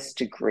 not to this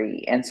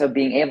degree. And so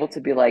being able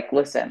to be like,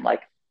 listen,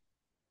 like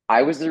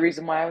I was the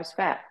reason why I was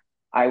fat.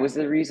 I was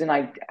the reason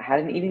I had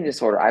an eating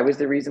disorder. I was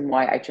the reason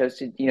why I chose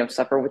to,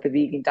 suffer with a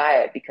vegan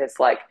diet because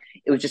like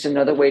it was just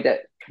another way to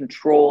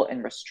control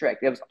and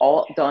restrict. It was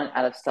all done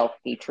out of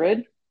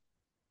self-hatred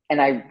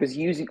and I was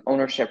using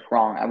ownership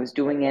wrong. I was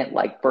doing it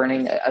like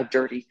burning a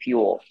dirty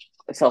fuel,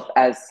 self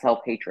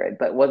hatred.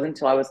 But it wasn't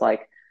until I was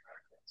like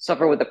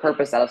suffer with a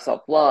purpose out of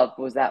self love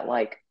was that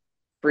like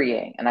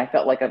freeing, and I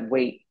felt like a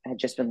weight had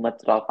just been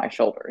lifted off my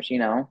shoulders. You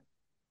know?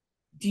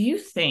 do you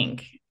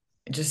think,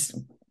 just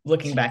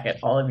looking back at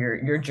all of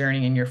your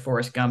journey and your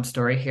Forrest Gump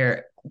story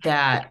here,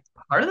 that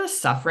part of the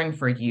suffering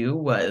for you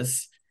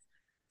was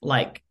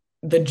like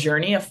the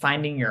journey of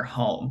finding your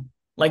home?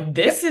 Like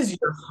this Yep. is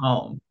your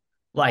home.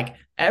 Like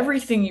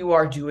everything you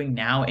are doing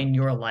now in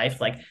your life,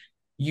 like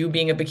you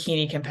being a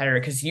bikini competitor,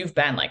 because you've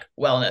been like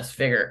wellness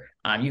figure.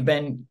 You've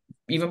been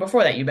even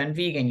before that, you've been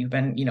vegan, you've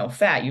been,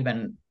 fat, you've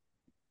been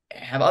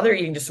have other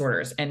eating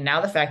disorders. And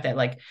now the fact that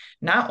like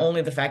not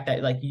only the fact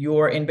that like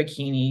you're in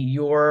bikini,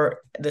 you're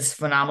this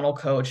phenomenal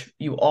coach,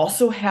 you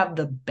also have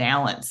the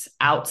balance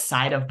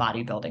outside of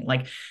bodybuilding.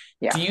 Like, do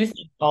Yeah. you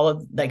think all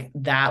of like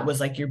that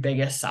was like your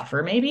biggest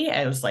suffer maybe?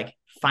 It was like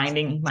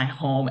finding my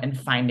home and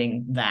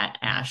finding that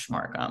Ash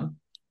Markham.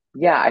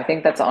 Yeah, I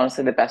think that's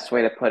honestly the best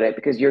way to put it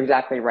because you're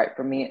exactly right.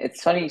 For me,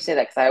 it's funny you say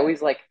that because I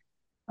always like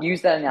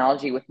use that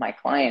analogy with my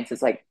clients.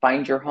 It's like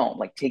find your home,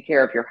 like take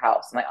care of your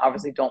house. And I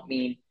obviously don't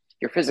mean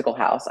your physical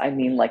house. I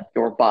mean like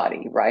your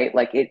body, right?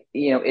 Like it,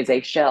 is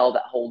a shell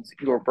that holds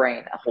your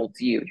brain, that holds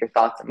you, your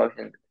thoughts,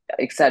 emotions,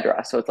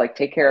 etc. So it's like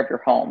take care of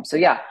your home. So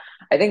yeah,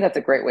 I think that's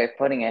a great way of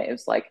putting it.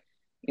 It's like,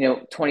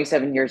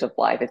 27 years of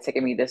life. It's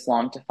taken me this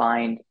long to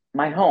find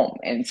my home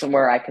and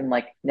somewhere I can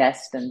like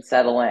nest and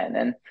settle in.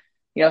 And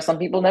some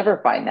people never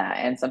find that,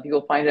 and some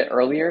people find it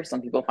earlier,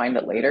 some people find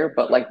it later.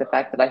 But like the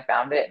fact that I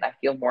found it and I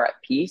feel more at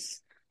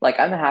peace, like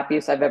I'm the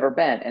happiest I've ever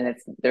been. And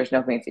there's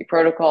no fancy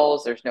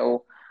protocols, there's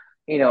no,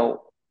 you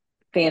know,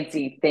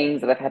 fancy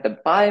things that I've had to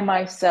buy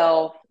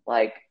myself.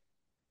 Like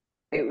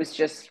it was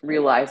just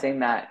realizing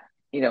that,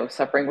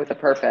 suffering with a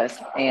purpose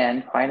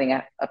and finding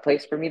a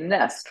place for me to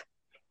nest.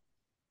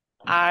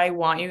 I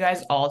want you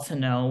guys all to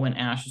know when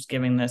Ash was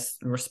giving this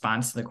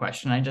response to the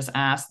question I just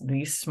asked,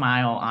 the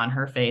smile on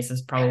her face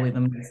is probably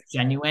the most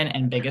genuine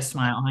and biggest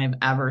smile I've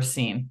ever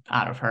seen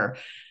out of her.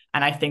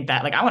 And I think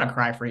that, like, I want to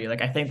cry for you.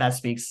 Like, I think that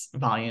speaks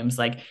volumes.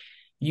 Like,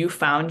 you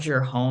found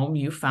your home,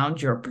 you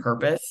found your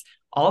purpose,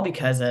 all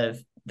because of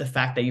the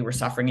fact that you were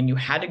suffering and you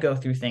had to go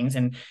through things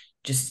and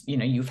just,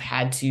 you've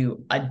had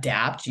to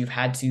adapt, you've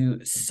had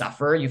to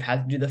suffer, you've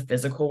had to do the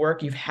physical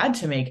work, you've had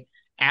to make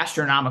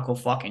astronomical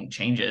fucking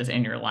changes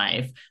in your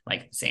life.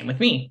 Like same with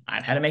me.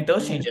 I've had to make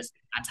those Mhm. changes.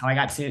 That's how I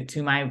got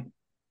to my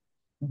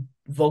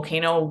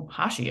volcano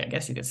hashi, I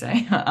guess you could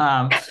say.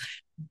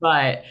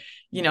 But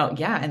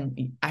yeah,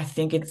 and I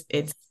think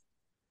it's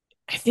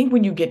I think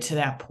when you get to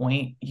that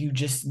point, you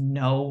just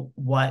know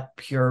what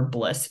pure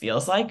bliss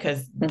feels like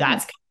because Mhm.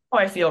 that's how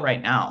I feel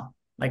right now.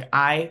 Like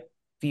I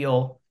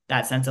feel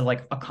that sense of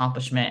like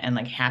accomplishment and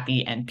like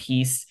happy and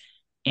peace.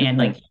 And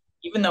like Mhm.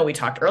 even though we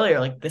talked earlier,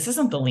 like this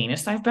isn't the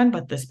leanest I've been,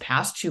 but this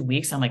past 2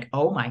 weeks, I'm like,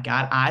 oh my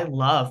God, I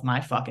love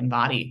my fucking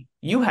body.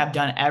 You have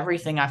done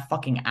everything I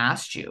fucking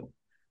asked you.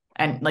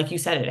 And like you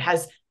said, it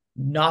has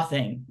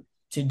nothing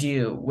to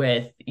do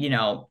with,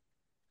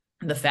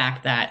 the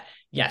fact that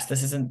yes,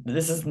 this isn't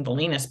the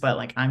leanest, but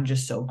like I'm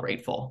just so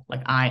grateful.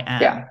 Like I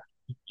Yeah.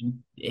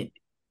 am it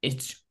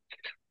it's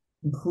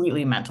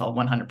completely mental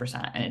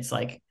 100%. And it's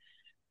like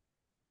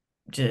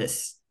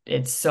just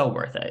it's so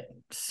worth it.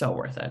 So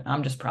worth it.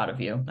 I'm just proud of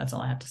you. That's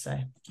all I have to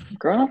say.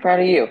 Growing up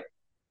proud of you.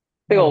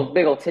 Oh,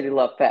 Big old titty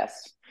love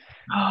fest.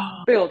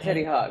 oh Big old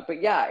titty thank hug.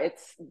 But yeah,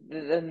 it's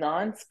the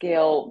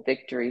non-scale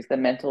victories, the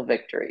mental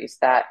victories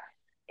that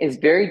is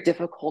very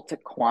difficult to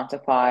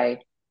quantify.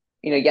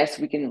 Yes,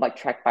 we can like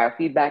track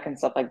biofeedback and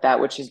stuff like that,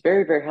 which is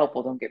very, very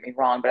helpful. Don't get me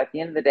wrong. But at the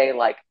end of the day,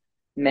 like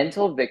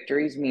mental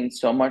victories mean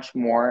so much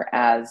more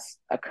as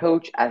a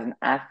coach, as an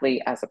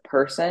athlete, as a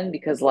person,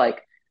 because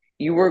like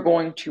you were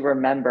going to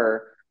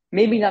remember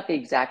maybe not the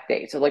exact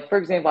date. So, like, for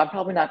example, I'm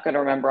probably not going to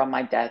remember on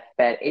my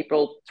deathbed,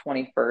 April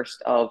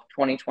 21st of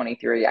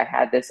 2023, I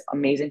had this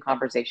amazing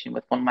conversation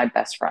with one of my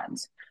best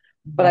friends.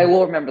 But I Mhm.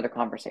 will remember the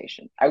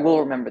conversation. I will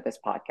remember this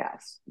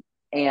podcast.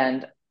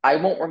 And I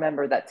won't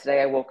remember that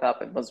today I woke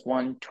up, it was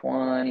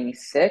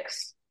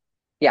 126.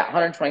 Yeah,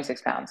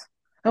 126 pounds.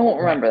 I won't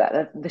Right. remember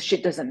that. The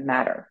shit doesn't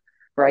matter,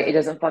 right? It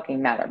doesn't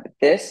fucking matter. But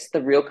this,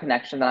 the real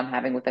connection that I'm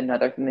having with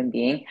another human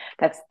being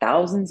that's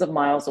thousands of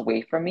miles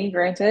away from me,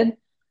 granted,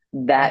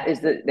 that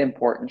is the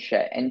important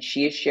shit. And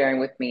she is sharing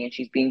with me and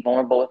she's being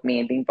vulnerable with me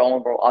and being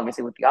vulnerable,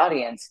 obviously, with the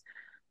audience,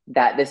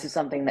 that this is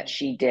something that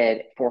she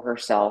did for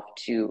herself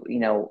to,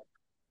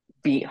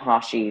 beat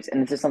Hashi's.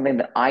 And this is something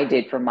that I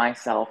did for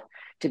myself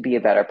to be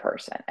a better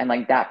person. And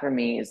like that for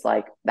me is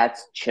like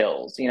that's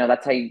chills.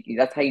 That's how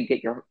you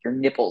get your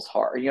nipples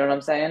hard. You know what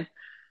I'm saying?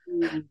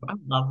 I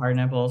love hard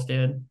nipples,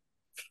 dude.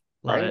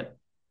 Love Right? it.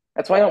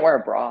 That's why I don't wear a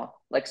bra.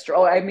 Like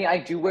I mean I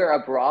do wear a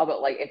bra, but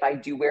like if I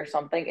do wear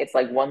something, it's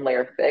like one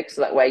layer thick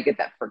so that way I get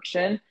that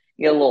friction.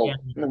 You get a Yeah.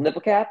 little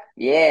nipple cap.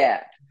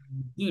 Yeah.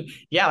 Dude,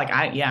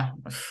 yeah, yeah.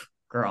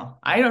 Girl,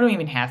 I don't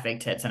even have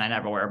fake tits and I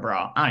never wear a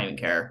bra. I don't even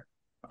care.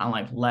 I'm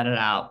like, let it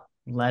out.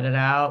 Let it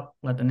out.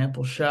 Let the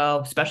nipple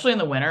show. Especially in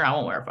the winter, I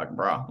won't wear a fucking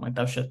bra. Like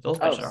those Oh,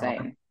 bitches are hard.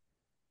 same.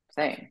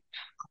 Same.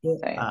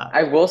 Same. Uh,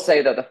 I will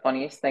say though, the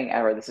funniest thing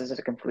ever, this is just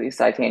a complete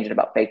side tangent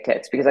about fake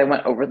tits because I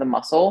went over the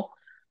muscle.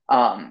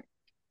 Um,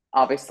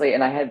 obviously,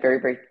 and I had very,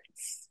 very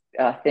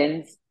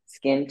thin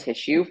skin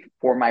tissue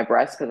for my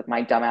breast because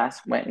my dumbass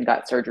went and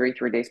got surgery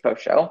 3 days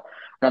post show.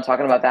 We're not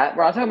talking about that.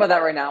 We're not talking about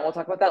that right now. We'll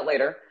talk about that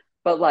later.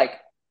 But like,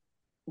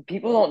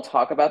 people don't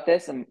talk about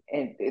this, and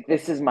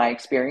this is my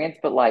experience.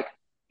 But like,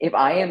 if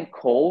I am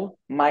cold,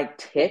 my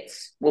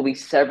tits will be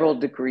several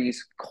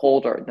degrees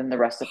colder than the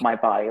rest of my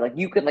body. Like,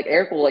 you could like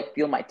Eric will like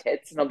feel my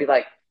tits, and he'll be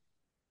like,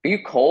 "Are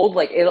you cold?"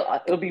 Like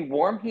it'll be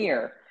warm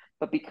here,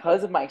 but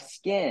because of my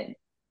skin,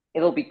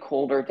 it'll be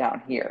colder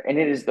down here, and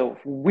it is the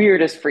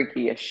weirdest,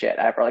 freakiest shit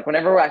ever. Like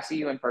whenever I see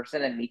you in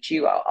person and meet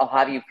you, I'll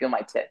have you feel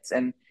my tits,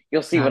 and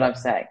you'll see what God, I'm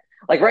saying.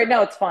 Like right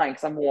now, it's fine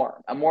because I'm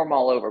warm. I'm warm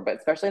all over, but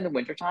especially in the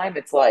wintertime,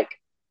 it's like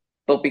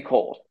they'll be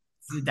cold.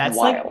 dude, It's that's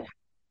like wild.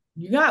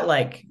 you got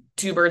like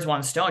two birds,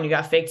 one stone. You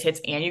got fake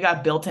tits and you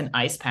got built-in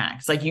ice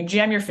packs. Like you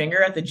jam your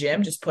finger at the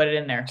gym, just put it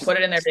in there. Just Put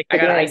it in there. I stick it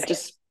got in,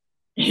 ice.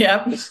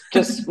 Yep.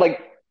 just like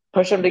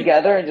push them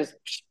together and just.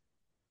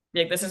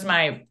 Like this is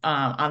my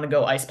on the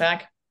go ice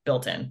pack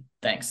built in.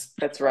 Thanks.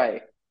 That's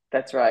right.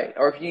 That's right.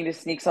 Or if you need to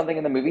sneak something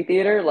in the movie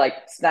theater, like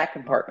snack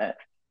compartment.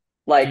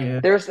 Like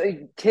Dude.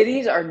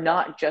 titties are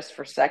not just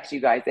for sex, you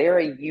guys. They are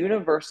a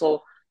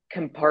universal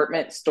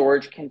compartment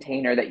storage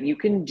container that you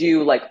can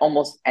do like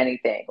almost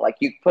anything. Like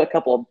you put a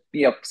couple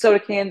of, soda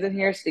cans in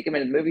here, stick them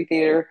in the movie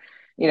theater,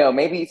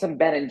 maybe some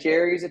Ben and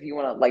Jerry's if you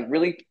want to like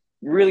really,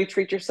 really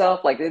treat yourself.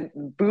 Like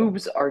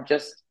boobs are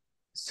just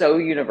so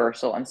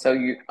universal and so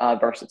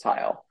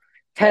versatile.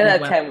 10 Dude,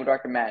 out of 10 would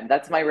recommend.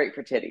 That's my rate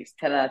for titties.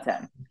 10 out of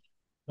 10.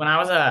 when I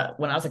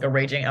was like a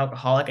raging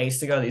alcoholic, I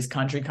used to go to these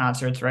country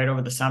concerts right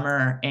over the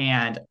summer,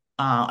 and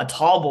a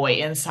tall boy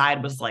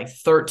inside was like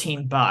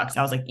 $13.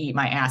 I was like, eat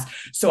my ass.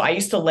 So I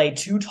used to lay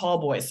two tall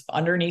boys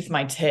underneath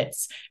my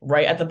tits,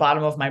 right at the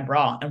bottom of my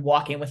bra, and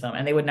walk in with them,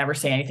 and they would never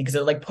say anything because it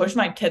would like push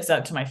my tits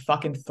up to my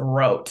fucking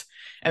throat.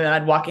 And then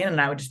I'd walk in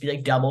and I would just be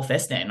like double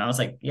fisting. And I was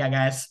like, yeah,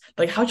 guys,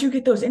 like, how'd you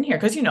get those in here?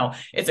 Because,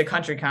 it's a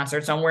country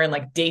concert. So I'm wearing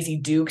like Daisy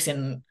Dukes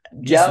and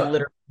just Yep.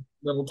 literally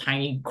little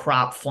tiny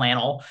crop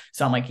flannel.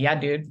 So I'm like, yeah,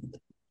 dude,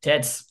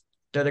 tits.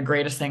 They're the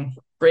greatest thing,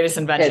 greatest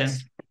invention.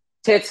 Tits.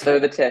 Tits. They're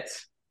the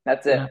tits.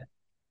 That's it. Yeah.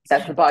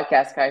 That's the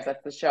podcast, guys.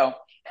 That's the show.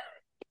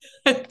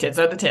 Tits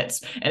are the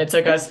tits. And it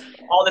took us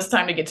all this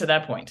time to get to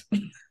that point.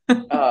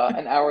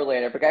 An hour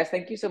later. But guys,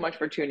 thank you so much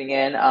for tuning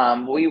in.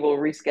 We will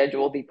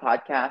reschedule the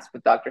podcast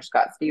with Dr.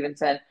 Scott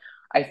Stevenson.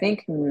 I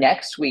think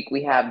next week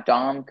we have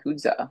Dom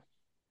Kudza.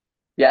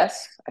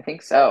 Yes, I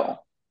think so. I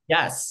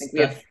Yes. think we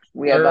have The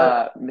we have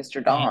third Mr.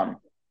 thing. Dom.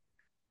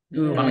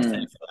 Ooh, I'm Mm,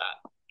 excited for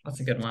that. That's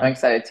a good I'm one.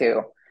 excited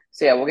too.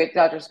 So yeah, we'll get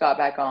Dr. Scott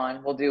back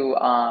on. We'll do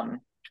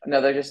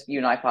another just you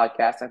and I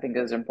podcast. I think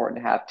those are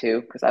important to have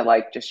too, because I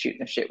like just shooting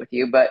the shit with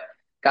you. But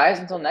guys,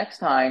 until next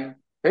time,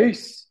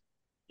 peace.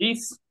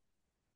 Peace.